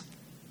someplace.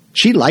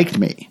 She liked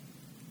me.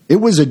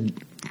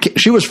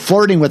 She was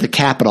flirting with a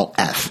capital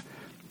F.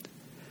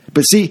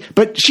 But she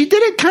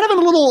did it kind of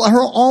in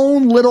her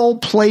own little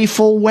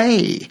playful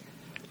way,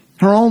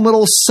 her own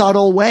little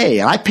subtle way.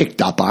 And I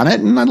picked up on it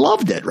and I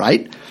loved it,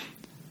 right?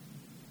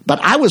 But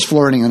I was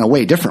flirting in a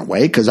way different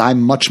way because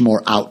I'm much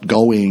more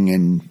outgoing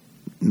and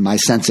my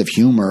sense of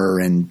humor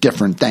and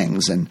different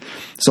things and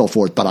so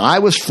forth. But I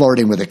was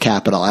flirting with a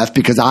capital F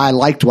because I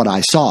liked what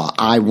I saw.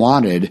 I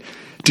wanted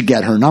to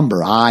get her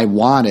number. I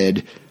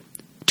wanted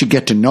to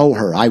get to know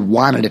her. I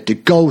wanted it to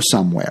go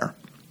somewhere.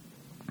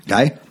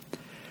 Okay?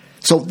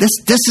 So this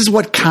is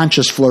what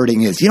conscious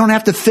flirting is. You don't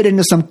have to fit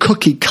into some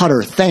cookie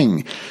cutter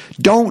thing.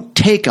 Don't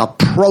take a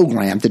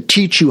program to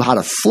teach you how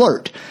to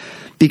flirt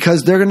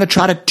because they're going to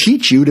try to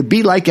teach you to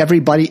be like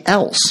everybody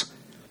else.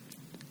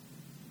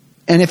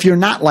 And if you're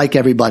not like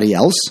everybody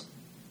else,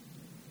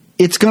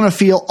 it's going to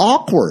feel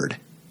awkward,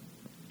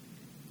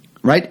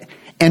 right?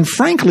 And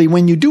frankly,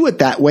 when you do it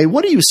that way,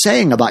 what are you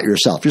saying about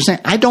yourself? You're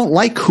saying, I don't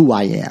like who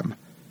I am.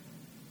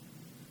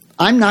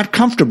 I'm not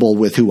comfortable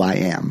with who I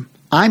am.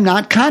 I'm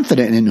not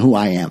confident in who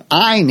I am.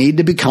 I need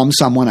to become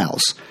someone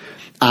else.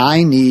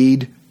 I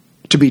need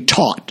to be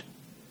taught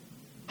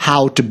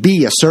how to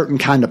be a certain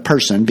kind of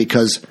person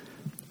because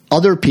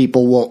other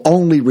people will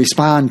only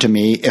respond to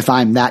me if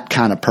I'm that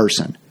kind of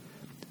person.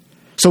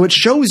 So it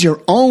shows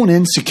your own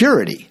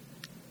insecurity.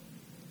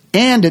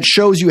 And it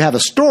shows you have a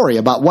story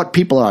about what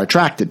people are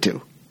attracted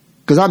to.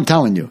 Because I'm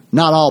telling you,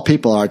 not all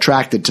people are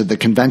attracted to the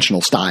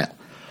conventional style.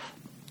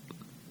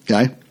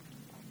 Okay?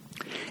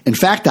 In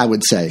fact, I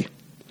would say,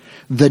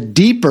 the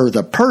deeper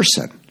the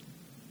person,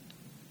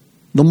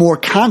 the more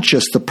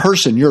conscious the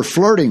person you're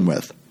flirting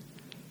with,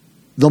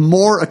 the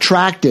more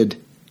attracted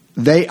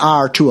they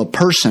are to a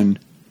person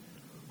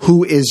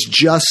who is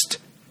just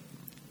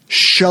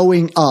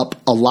showing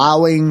up,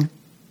 allowing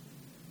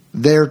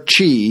their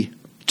chi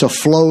to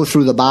flow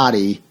through the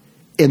body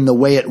in the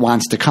way it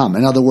wants to come.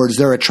 In other words,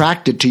 they're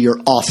attracted to your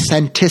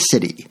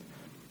authenticity.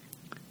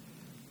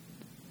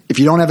 If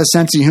you don't have a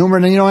sense of humor,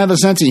 then you don't have a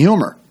sense of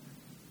humor.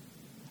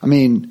 I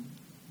mean,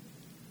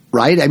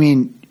 right? I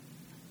mean,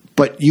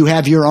 but you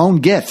have your own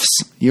gifts.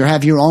 You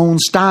have your own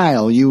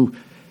style. You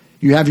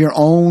have your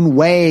own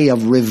way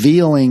of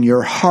revealing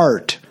your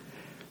heart,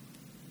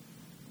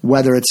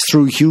 whether it's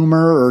through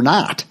humor or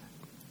not.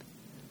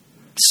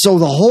 So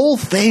the whole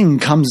thing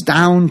comes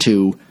down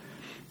to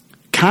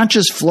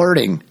conscious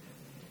flirting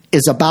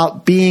is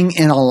about being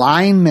in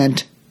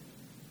alignment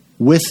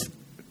with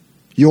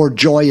your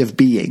joy of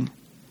being.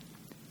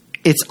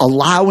 It's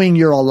allowing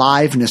your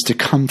aliveness to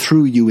come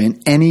through you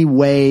in any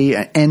way,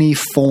 any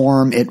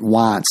form it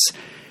wants.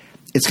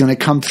 It's going to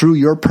come through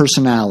your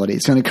personality.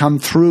 It's going to come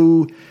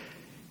through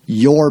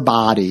your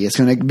body. It's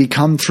going to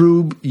come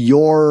through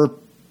your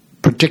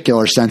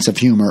particular sense of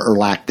humor or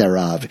lack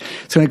thereof.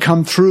 It's going to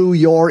come through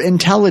your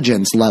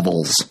intelligence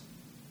levels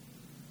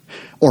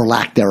or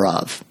lack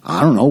thereof. I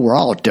don't know. We're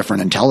all at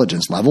different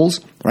intelligence levels,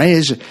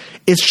 right?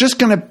 It's just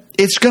going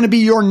to be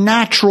your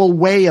natural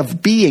way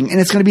of being, and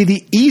it's going to be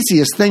the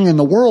easiest thing in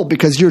the world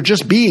because you're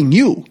just being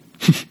you.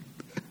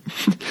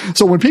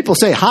 So when people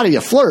say, how do you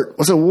flirt?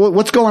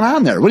 What's going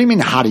on there? What do you mean,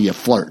 how do you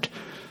flirt?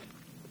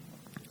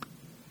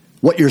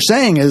 What you're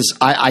saying is,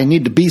 I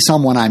need to be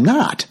someone I'm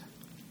not.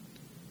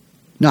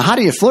 Now, how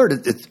do you flirt?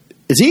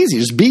 It's easy.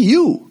 Just be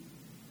you.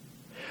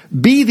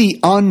 Be the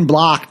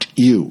unblocked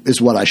you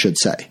is what I should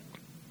say.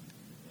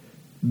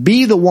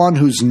 Be the one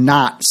who's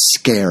not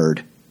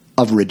scared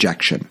of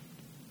rejection.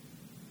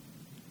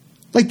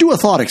 Like, do a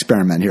thought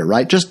experiment here,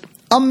 right? Just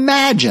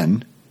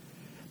imagine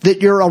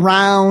that you're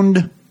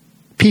around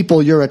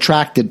people you're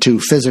attracted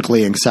to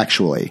physically and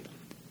sexually,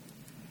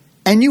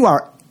 and you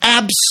are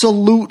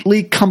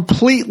absolutely,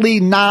 completely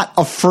not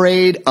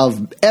afraid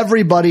of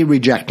everybody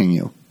rejecting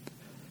you.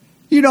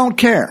 You don't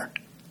care.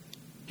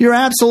 You're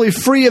absolutely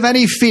free of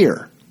any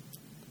fear.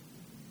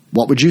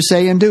 What would you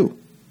say and do?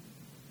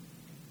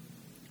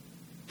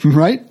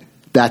 Right?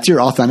 That's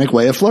your authentic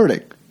way of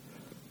flirting.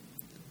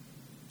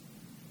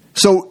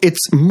 So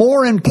it's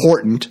more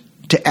important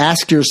to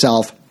ask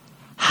yourself,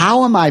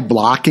 how am I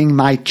blocking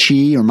my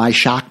chi or my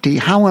shakti?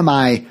 How am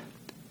I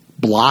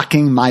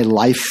blocking my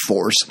life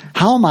force?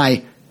 How am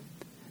I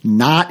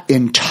not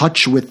in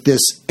touch with this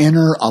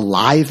inner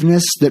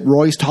aliveness that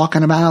Roy's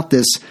talking about,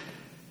 this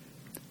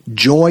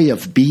joy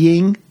of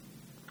being?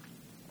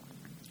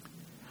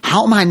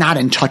 How am I not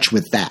in touch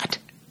with that?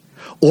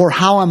 Or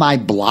how am I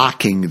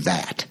blocking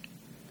that?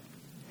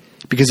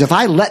 Because if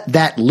I let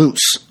that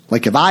loose,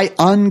 like if I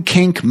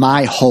unkink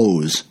my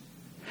hose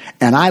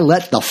and I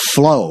let the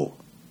flow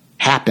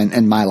happen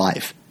in my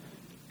life,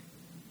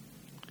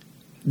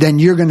 then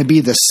you're going to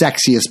be the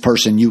sexiest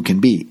person you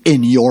can be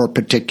in your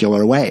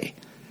particular way.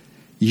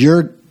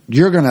 You're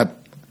going to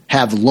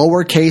have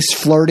lowercase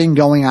flirting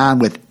going on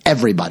with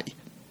everybody.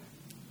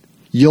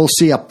 You'll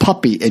see a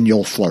puppy and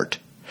you'll flirt.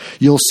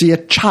 You'll see a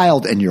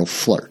child and you'll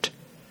flirt.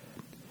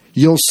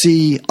 You'll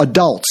see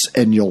adults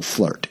and you'll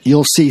flirt.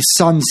 You'll see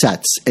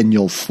sunsets and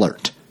you'll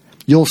flirt.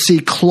 You'll see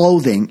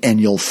clothing and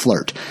you'll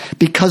flirt.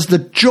 Because the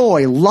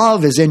joy,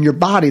 love is in your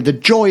body. The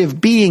joy of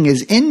being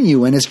is in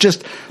you. And it's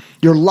just,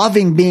 you're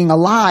loving being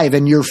alive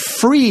and you're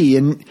free.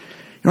 And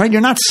right, you're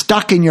not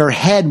stuck in your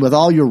head with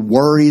all your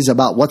worries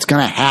about what's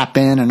going to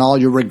happen and all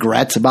your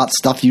regrets about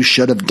stuff you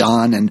should have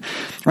done. And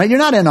right, you're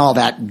not in all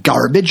that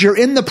garbage. You're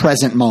in the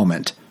present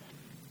moment.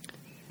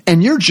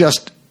 And you're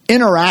just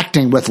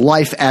interacting with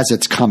life as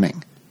it's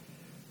coming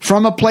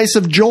from a place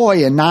of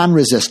joy and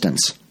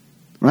non-resistance,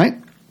 right?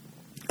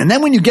 And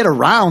then when you get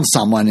around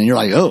someone and you're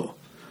like, oh,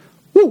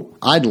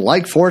 I'd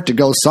like for it to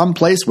go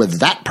someplace with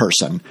that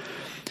person,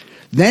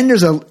 then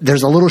there's a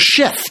little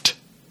shift,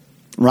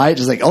 right?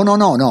 It's like, oh,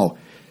 no.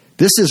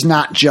 This is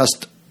not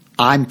just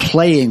I'm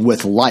playing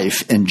with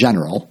life in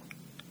general.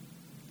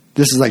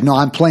 This is like, no,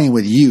 I'm playing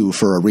with you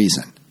for a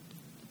reason.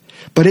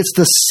 But it's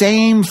the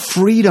same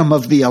freedom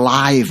of the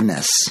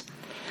aliveness,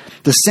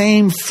 the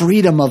same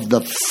freedom of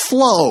the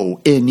flow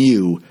in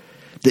you,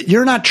 that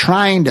you're not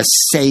trying to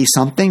say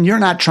something. You're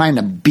not trying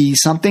to be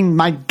something.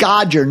 My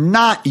God, you're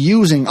not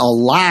using a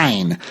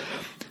line,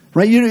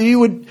 right? You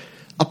would,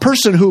 a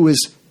person who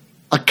is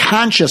a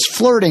conscious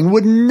flirting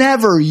would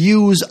never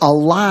use a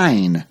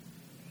line.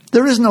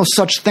 There is no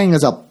such thing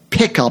as a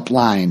pickup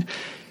line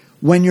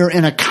when you're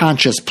in a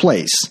conscious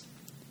place.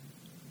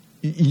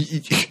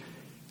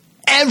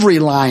 Every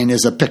line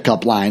is a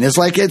pickup line. It's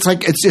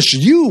just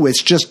you.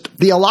 It's just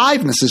the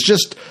aliveness. It's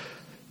just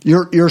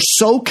you're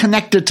so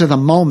connected to the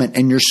moment,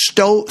 and you're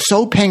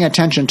so paying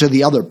attention to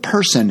the other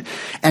person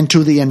and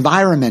to the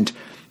environment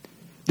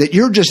that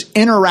you're just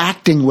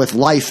interacting with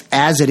life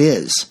as it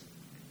is.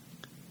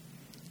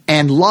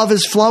 And love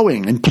is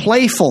flowing, and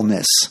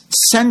playfulness,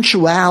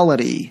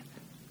 sensuality.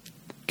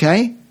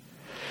 Okay?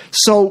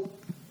 So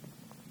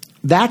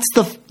that's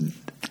the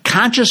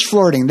conscious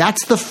flirting.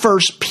 That's the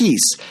first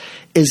piece,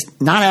 is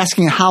not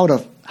asking how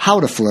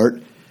to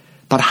flirt,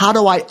 but how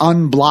do I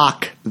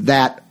unblock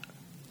that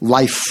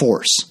life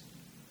force?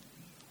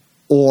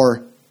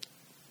 Or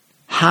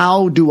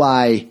how do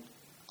I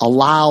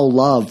allow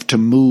love to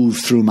move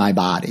through my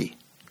body?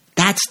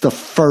 That's the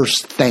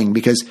first thing,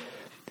 because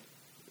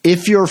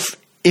if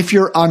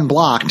you're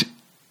unblocked,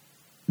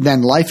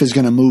 then life is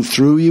going to move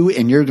through you,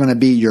 and you're going to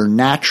be your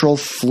natural,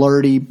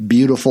 flirty,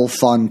 beautiful,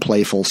 fun,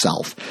 playful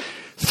self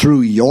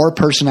through your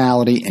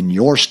personality and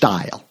your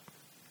style.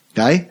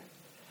 Okay?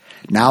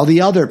 Now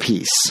the other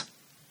piece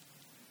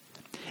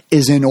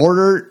is, in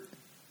order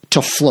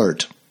to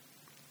flirt,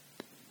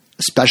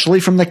 especially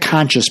from the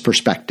conscious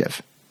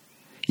perspective,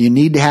 you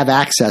need to have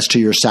access to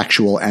your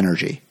sexual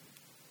energy.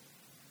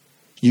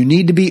 You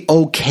need to be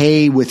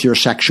okay with your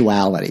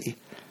sexuality.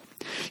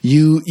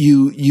 You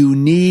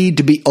need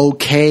to be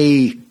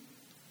okay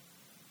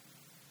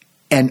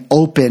and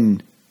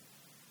open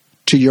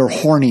to your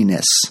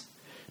horniness,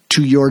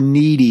 to your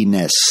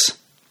neediness.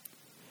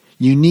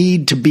 You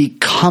need to be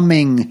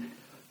coming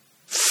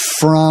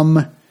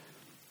from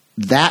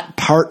that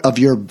part of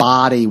your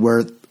body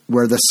where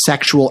the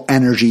sexual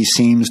energy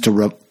seems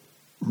to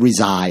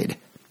reside,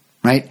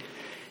 right?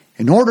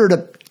 In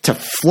order to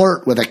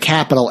flirt with a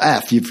capital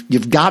F,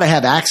 you've got to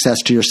have access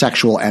to your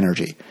sexual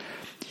energy.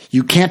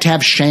 You can't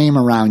have shame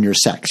around your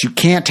sex. You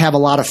can't have a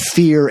lot of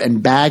fear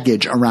and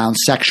baggage around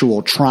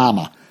sexual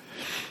trauma.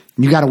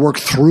 You got to work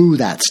through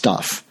that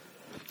stuff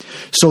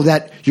so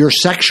that your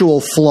sexual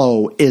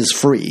flow is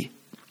free.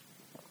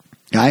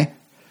 Okay?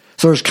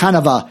 So there's kind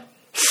of a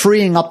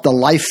freeing up the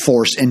life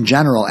force in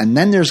general, and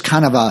then there's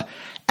kind of a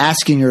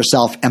asking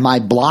yourself, am I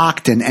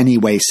blocked in any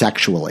way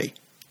sexually?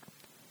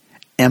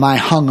 Am I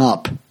hung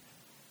up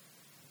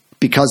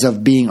because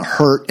of being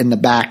hurt in the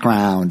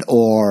background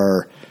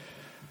or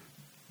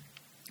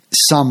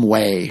some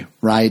way,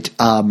 right?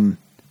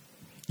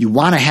 You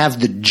want to have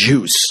the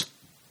juice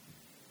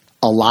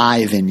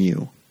alive in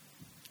you,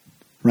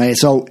 right?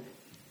 So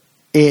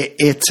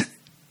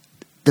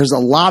there's a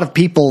lot of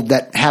people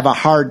that have a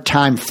hard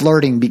time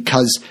flirting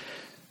because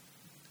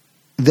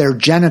their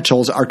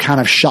genitals are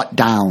kind of shut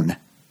down,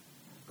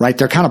 right?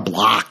 They're kind of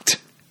blocked.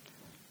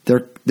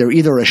 They're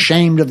either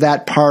ashamed of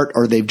that part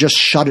or they've just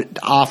shut it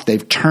off.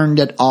 They've turned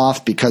it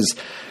off because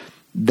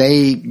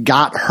they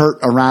got hurt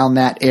around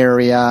that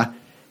area.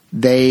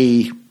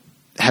 They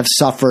have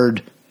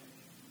suffered,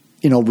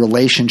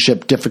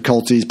 relationship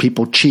difficulties,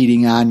 people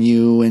cheating on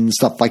you and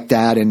stuff like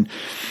that. And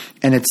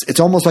it's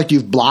almost like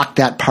you've blocked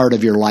that part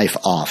of your life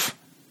off.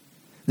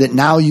 That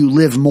now you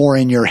live more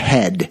in your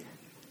head.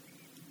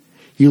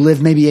 You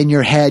live maybe in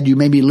your head, you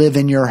maybe live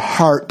in your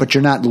heart, but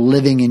you're not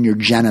living in your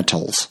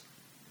genitals.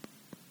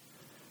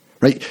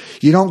 Right?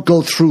 You don't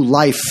go through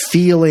life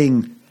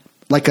feeling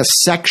like a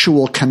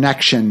sexual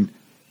connection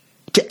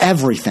to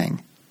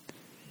everything.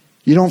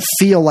 You don't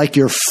feel like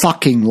you're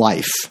fucking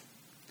life.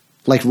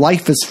 Like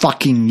life is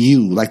fucking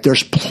you. Like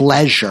there's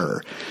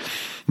pleasure,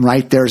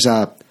 right? There's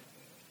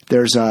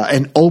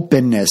an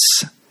openness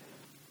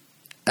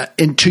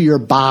into your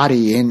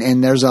body,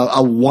 and there's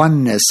a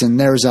oneness, and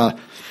there's a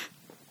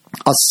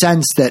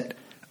sense that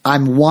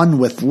I'm one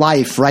with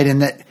life, right?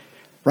 And that,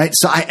 right?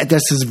 So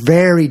this is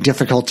very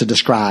difficult to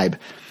describe.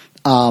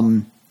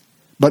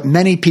 But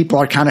many people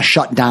are kind of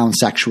shut down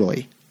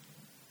sexually,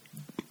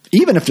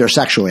 even if they're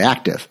sexually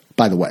active,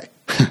 by the way.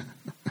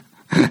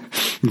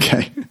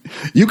 Okay.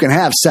 You can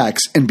have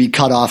sex and be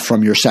cut off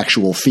from your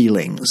sexual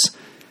feelings,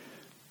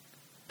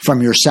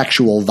 from your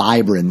sexual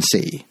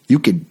vibrancy. You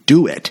could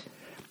do it.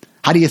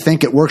 How do you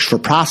think it works for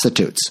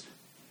prostitutes?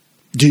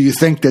 Do you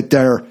think that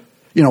they're,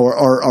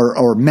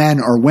 or men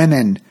or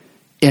women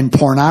in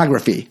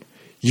pornography?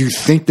 You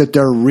think that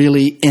they're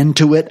really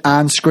into it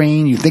on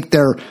screen? You think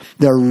they're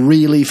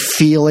really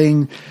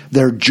feeling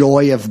their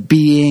joy of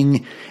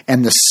being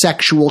and the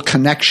sexual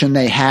connection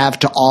they have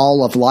to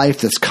all of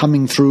life that's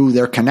coming through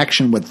their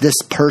connection with this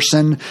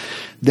person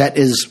that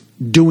is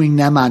doing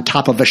them on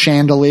top of a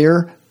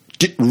chandelier?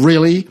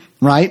 Really?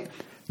 Right?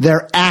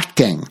 They're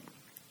acting.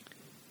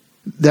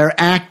 They're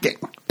acting.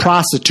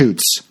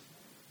 Prostitutes,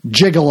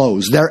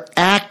 gigolos, they're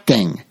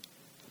acting.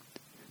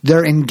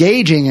 They're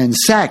engaging in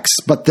sex,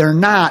 but they're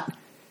not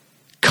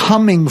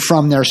coming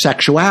from their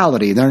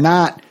sexuality. They're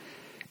not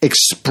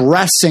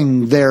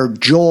expressing their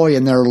joy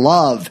and their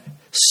love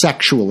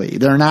sexually.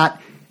 They're not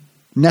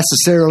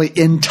necessarily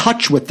in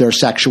touch with their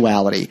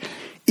sexuality,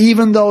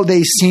 even though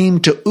they seem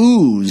to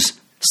ooze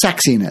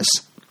sexiness.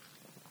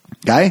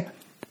 Okay?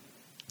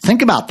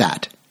 Think about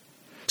that.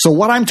 So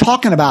what I'm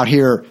talking about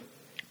here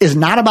is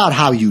not about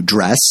how you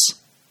dress.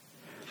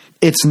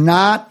 It's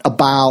not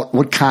about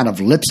what kind of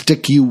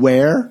lipstick you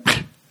wear.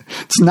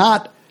 It's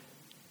not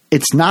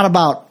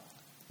about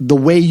the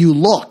way you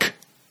look.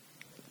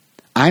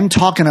 I'm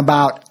talking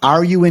about,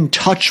 are you in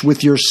touch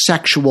with your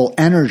sexual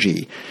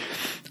energy?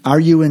 Are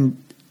you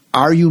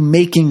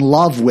making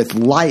love with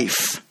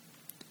life?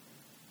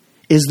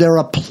 Is there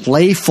a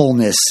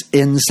playfulness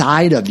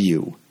inside of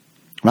you?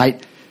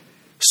 Right?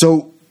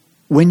 So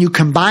when you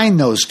combine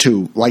those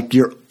two, like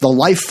the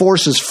life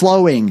force is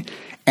flowing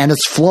and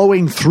it's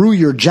flowing through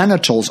your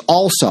genitals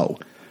also.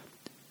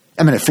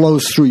 I mean, it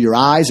flows through your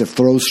eyes, it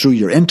flows through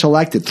your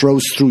intellect, it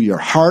flows through your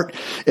heart,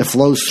 it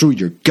flows through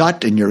your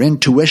gut and your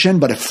intuition,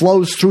 but it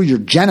flows through your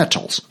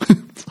genitals.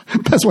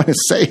 That's why I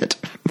say it.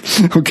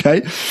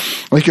 Okay?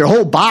 Like your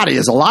whole body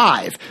is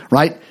alive,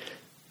 right?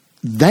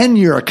 Then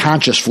you're a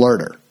conscious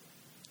flirter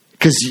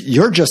because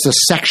you're just a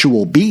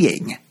sexual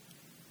being.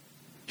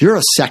 You're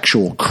a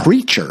sexual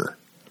creature.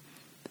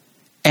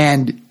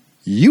 And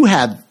you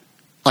have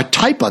a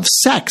type of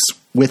sex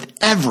with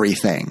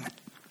everything.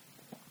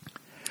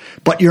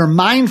 But you're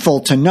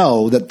mindful to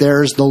know that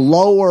there's the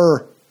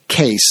lower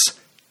case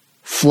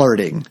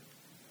flirting,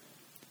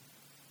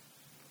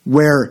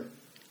 where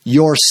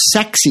your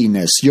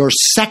sexiness, your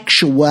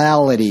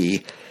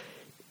sexuality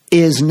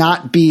is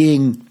not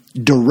being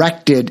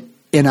directed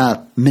in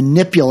a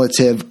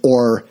manipulative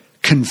or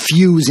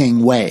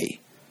confusing way.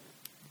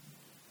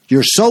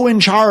 You're so in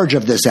charge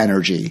of this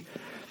energy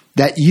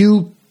that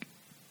you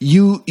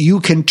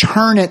can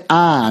turn it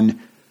on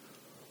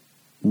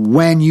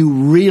when you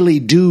really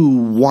do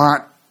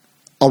want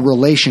a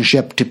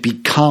relationship to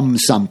become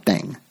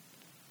something.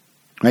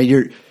 Right?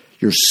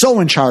 You're so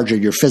in charge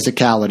of your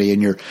physicality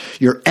and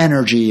your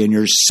energy and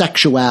your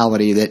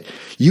sexuality that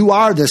you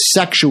are this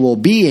sexual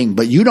being,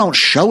 but you don't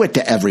show it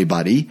to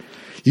everybody.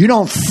 You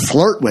don't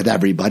flirt with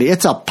everybody.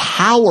 It's a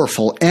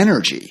powerful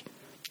energy.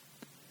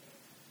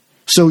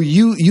 So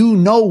you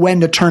know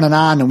when to turn it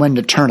on and when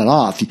to turn it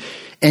off.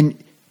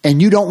 And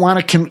you don't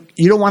want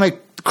to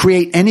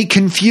create any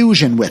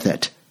confusion with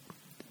it.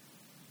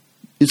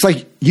 It's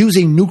like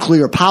using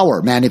nuclear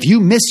power, man. If you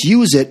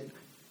misuse it,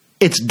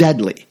 it's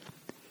deadly.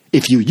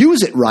 If you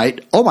use it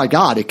right, oh my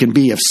God, it can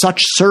be of such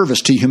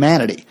service to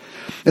humanity.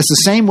 It's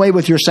the same way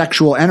with your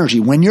sexual energy.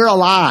 When you're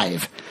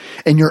alive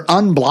and you're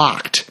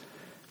unblocked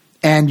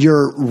and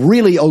you're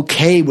really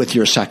okay with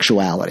your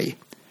sexuality,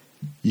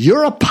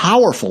 you're a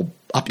powerful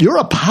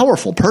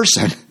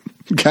person,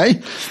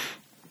 okay?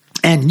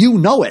 And you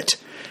know it.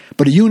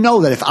 But you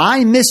know that if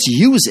I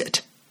misuse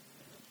it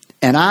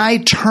and I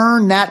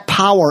turn that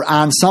power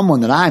on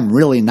someone that I'm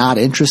really not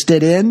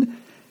interested in,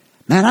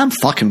 man, I'm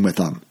fucking with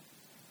them.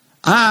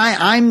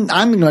 I'm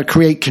going to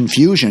create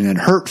confusion and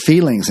hurt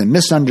feelings and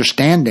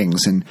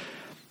misunderstandings, and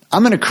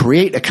I'm going to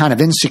create a kind of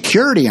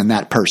insecurity in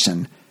that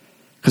person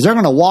because they're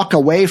going to walk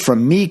away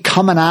from me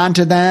coming on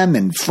to them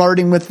and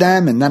flirting with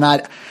them, and then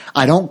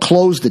I don't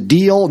close the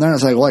deal. And then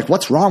it's like,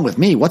 what's wrong with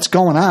me? What's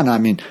going on? I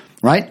mean,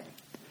 right?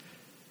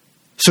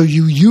 So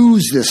you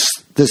use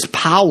this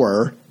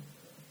power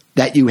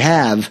that you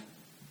have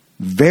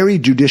very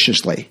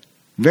judiciously,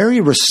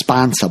 very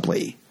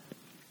responsibly.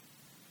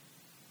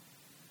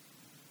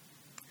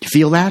 You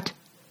feel that?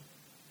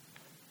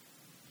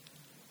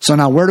 So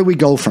now where do we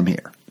go from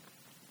here?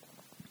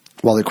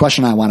 Well, the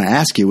question I want to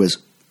ask you is,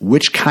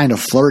 which kind of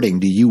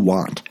flirting do you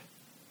want?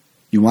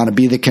 You want to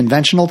be the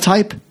conventional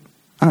type?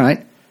 All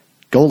right.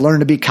 Go learn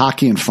to be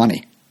cocky and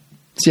funny.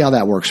 See how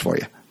that works for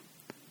you.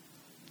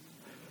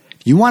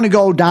 You want to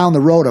go down the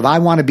road of I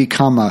want to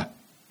become a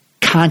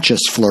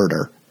conscious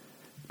flirter,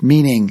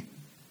 meaning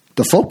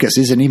the focus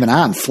isn't even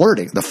on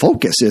flirting. The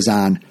focus is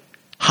on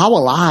how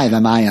alive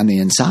am I on the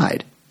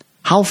inside?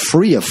 How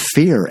free of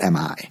fear am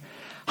I?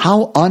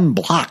 How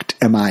unblocked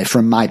am I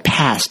from my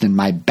past and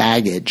my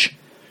baggage?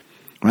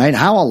 Right?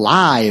 How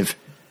alive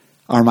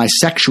are my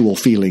sexual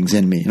feelings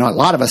in me? You know, a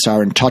lot of us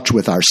are in touch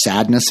with our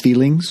sadness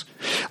feelings.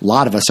 A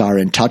lot of us are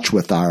in touch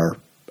with our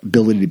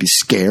ability to be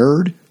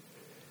scared.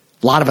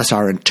 A lot of us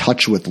are in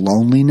touch with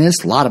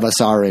loneliness. A lot of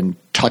us are in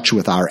touch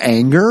with our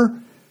anger.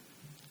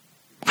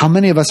 How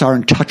many of us are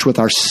in touch with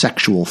our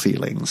sexual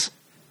feelings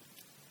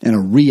in a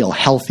real,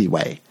 healthy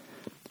way?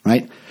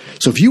 Right?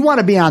 So if you want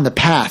to be on the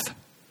path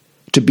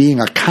to being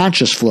a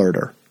conscious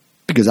flirter,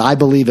 because I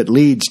believe it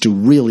leads to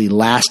really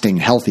lasting,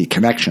 healthy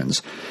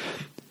connections,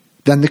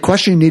 then the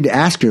question you need to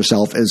ask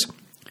yourself is,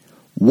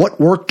 what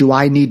work do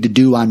I need to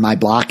do on my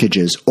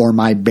blockages or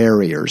my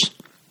barriers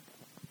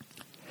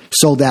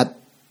so that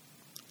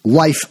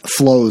life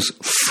flows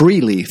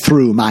freely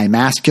through my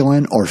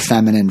masculine or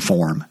feminine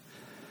form?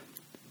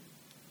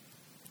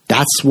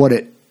 That's what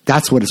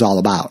it's all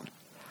about.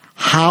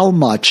 How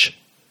much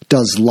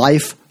does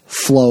life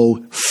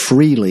flow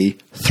freely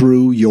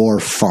through your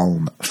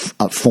form?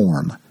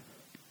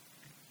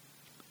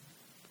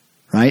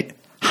 Right?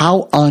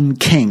 How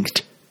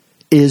unkinked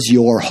is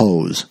your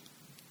hose?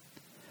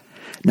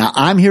 Now,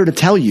 I'm here to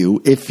tell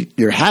you, if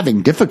you're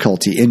having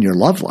difficulty in your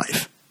love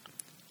life,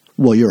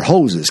 well, your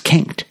hose is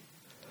kinked.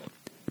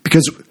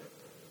 Because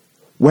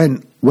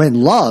when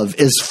love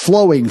is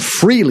flowing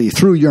freely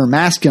through your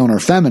masculine or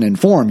feminine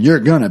form, you're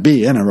going to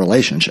be in a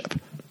relationship.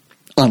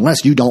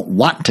 Unless you don't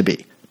want to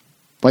be.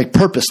 Like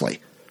purposely.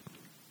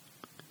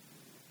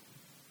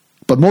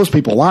 But most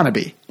people want to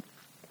be.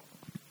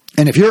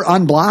 And if you're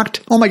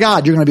unblocked, oh my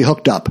God, you're going to be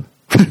hooked up.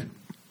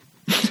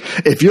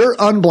 If you're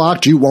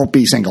unblocked, you won't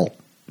be single.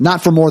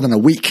 Not for more than a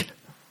week.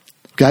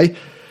 Okay?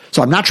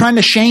 So I'm not trying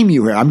to shame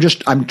you here.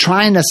 I'm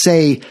trying to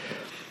say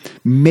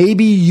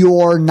maybe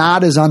you're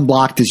not as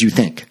unblocked as you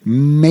think.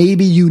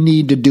 Maybe you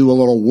need to do a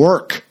little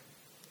work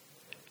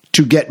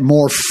to get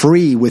more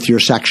free with your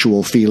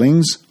sexual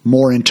feelings,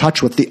 more in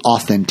touch with the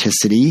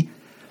authenticity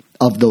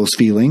of those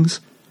feelings.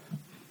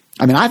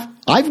 I mean,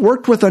 I've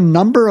worked with a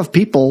number of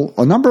people,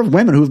 a number of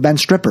women who've been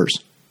strippers.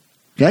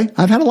 Okay?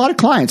 I've had a lot of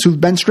clients who've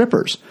been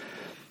strippers.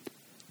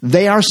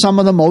 They are some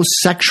of the most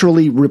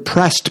sexually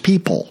repressed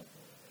people.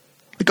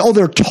 Like,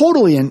 they're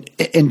totally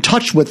in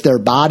touch with their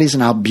bodies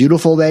and how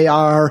beautiful they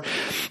are,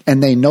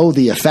 and they know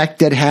the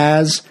effect it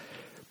has,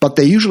 but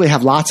they usually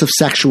have lots of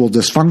sexual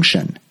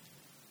dysfunction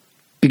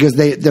because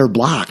they're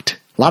blocked.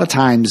 A lot of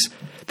times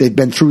they've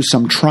been through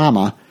some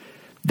trauma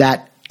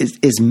that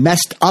is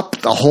messed up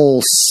the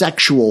whole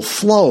sexual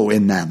flow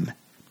in them.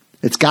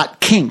 It's got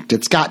kinked.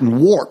 It's gotten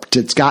warped.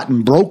 It's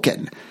gotten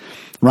broken,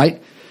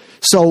 right?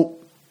 So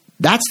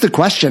that's the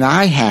question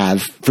I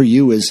have for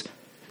you is,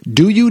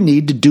 do you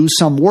need to do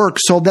some work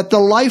so that the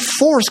life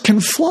force can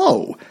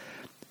flow?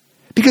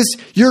 Because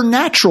your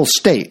natural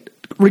state,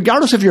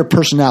 regardless of your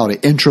personality,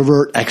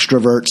 introvert,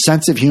 extrovert,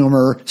 sense of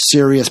humor,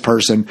 serious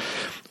person,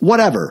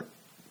 whatever,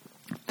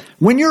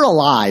 when you're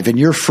alive and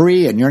you're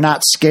free and you're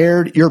not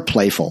scared, you're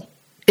playful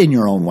in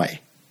your own way.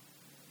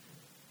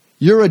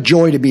 You're a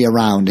joy to be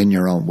around in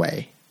your own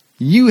way.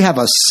 You have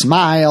a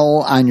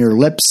smile on your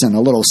lips and a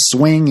little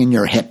swing in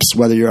your hips,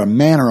 whether you're a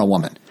man or a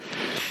woman.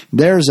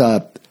 There's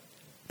an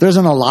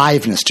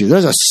aliveness to you.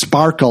 There's a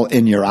sparkle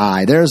in your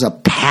eye. There's a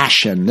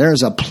passion.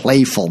 There's a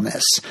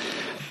playfulness.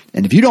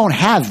 And if you don't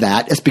have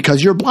that, it's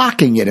because you're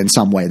blocking it in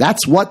some way.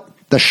 That's what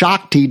the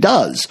Shakti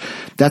does.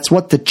 That's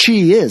what the Chi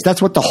is.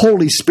 That's what the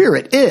Holy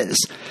Spirit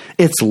is.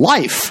 It's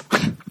life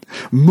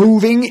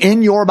moving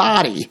in your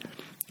body.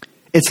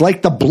 It's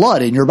like the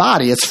blood in your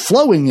body. It's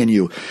flowing in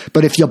you.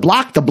 But if you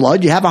block the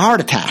blood, you have a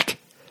heart attack.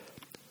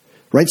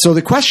 Right? So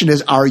the question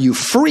is, are you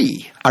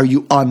free? Are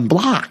you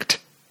unblocked?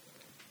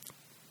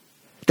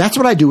 That's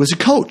what I do as a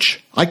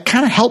coach. I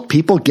kind of help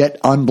people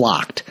get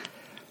unblocked.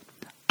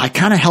 I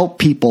kind of help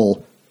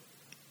people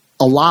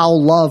allow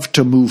love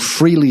to move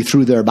freely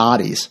through their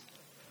bodies.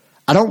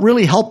 I don't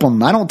really help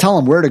them. I don't tell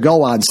them where to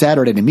go on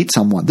Saturday to meet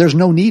someone. There's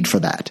no need for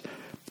that.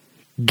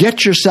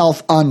 Get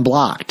yourself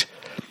unblocked.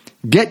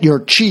 Get your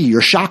chi,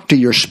 your Shakti,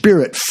 your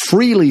spirit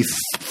freely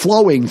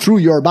flowing through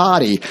your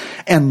body,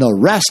 and the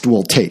rest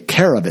will take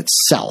care of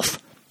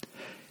itself.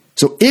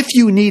 So if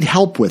you need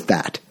help with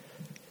that,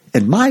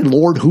 and my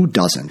Lord, who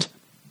doesn't?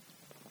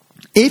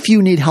 If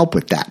you need help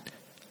with that,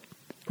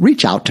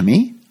 reach out to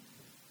me.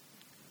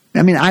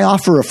 I mean, I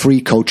offer a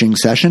free coaching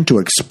session to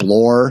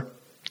explore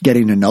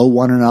getting to know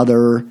one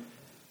another.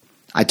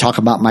 I talk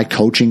about my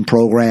coaching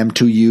program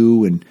to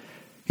you, and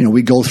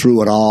we go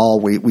through it all.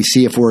 We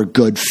see if we're a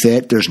good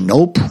fit. There's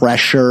no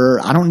pressure.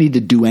 I don't need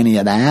to do any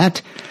of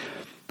that,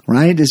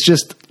 right? It's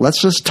just,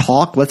 let's just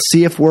talk. Let's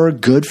see if we're a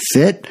good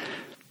fit.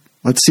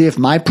 Let's see if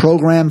my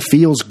program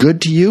feels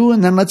good to you,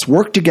 and then let's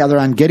work together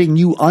on getting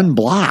you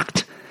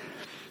unblocked,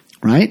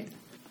 right?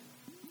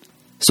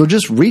 So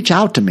just reach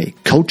out to me,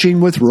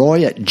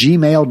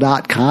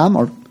 coachingwithroy@gmail.com,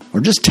 or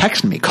just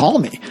text me, call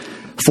me,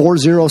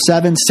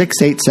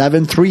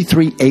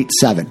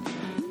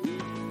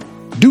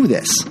 407-687-3387. Do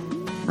this,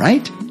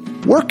 right?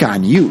 Work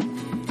on you.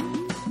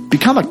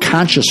 Become a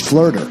conscious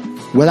flirter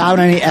without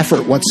any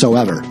effort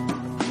whatsoever,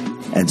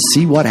 and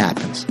see what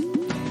happens.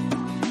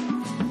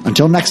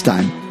 Until next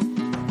time,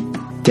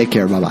 take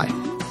care. Bye-bye.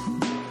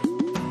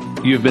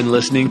 You've been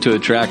listening to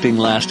Attracting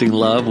Lasting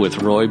Love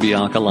with Roy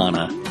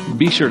Biancalana.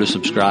 Be sure to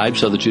subscribe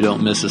so that you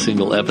don't miss a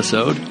single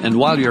episode. And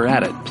while you're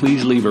at it,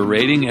 please leave a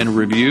rating and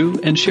review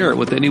and share it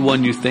with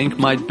anyone you think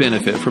might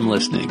benefit from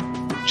listening.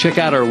 Check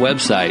out our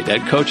website at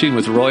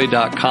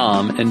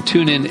coachingwithroy.com and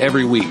tune in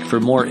every week for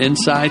more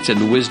insights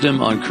and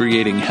wisdom on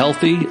creating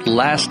healthy,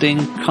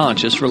 lasting,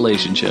 conscious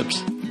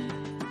relationships.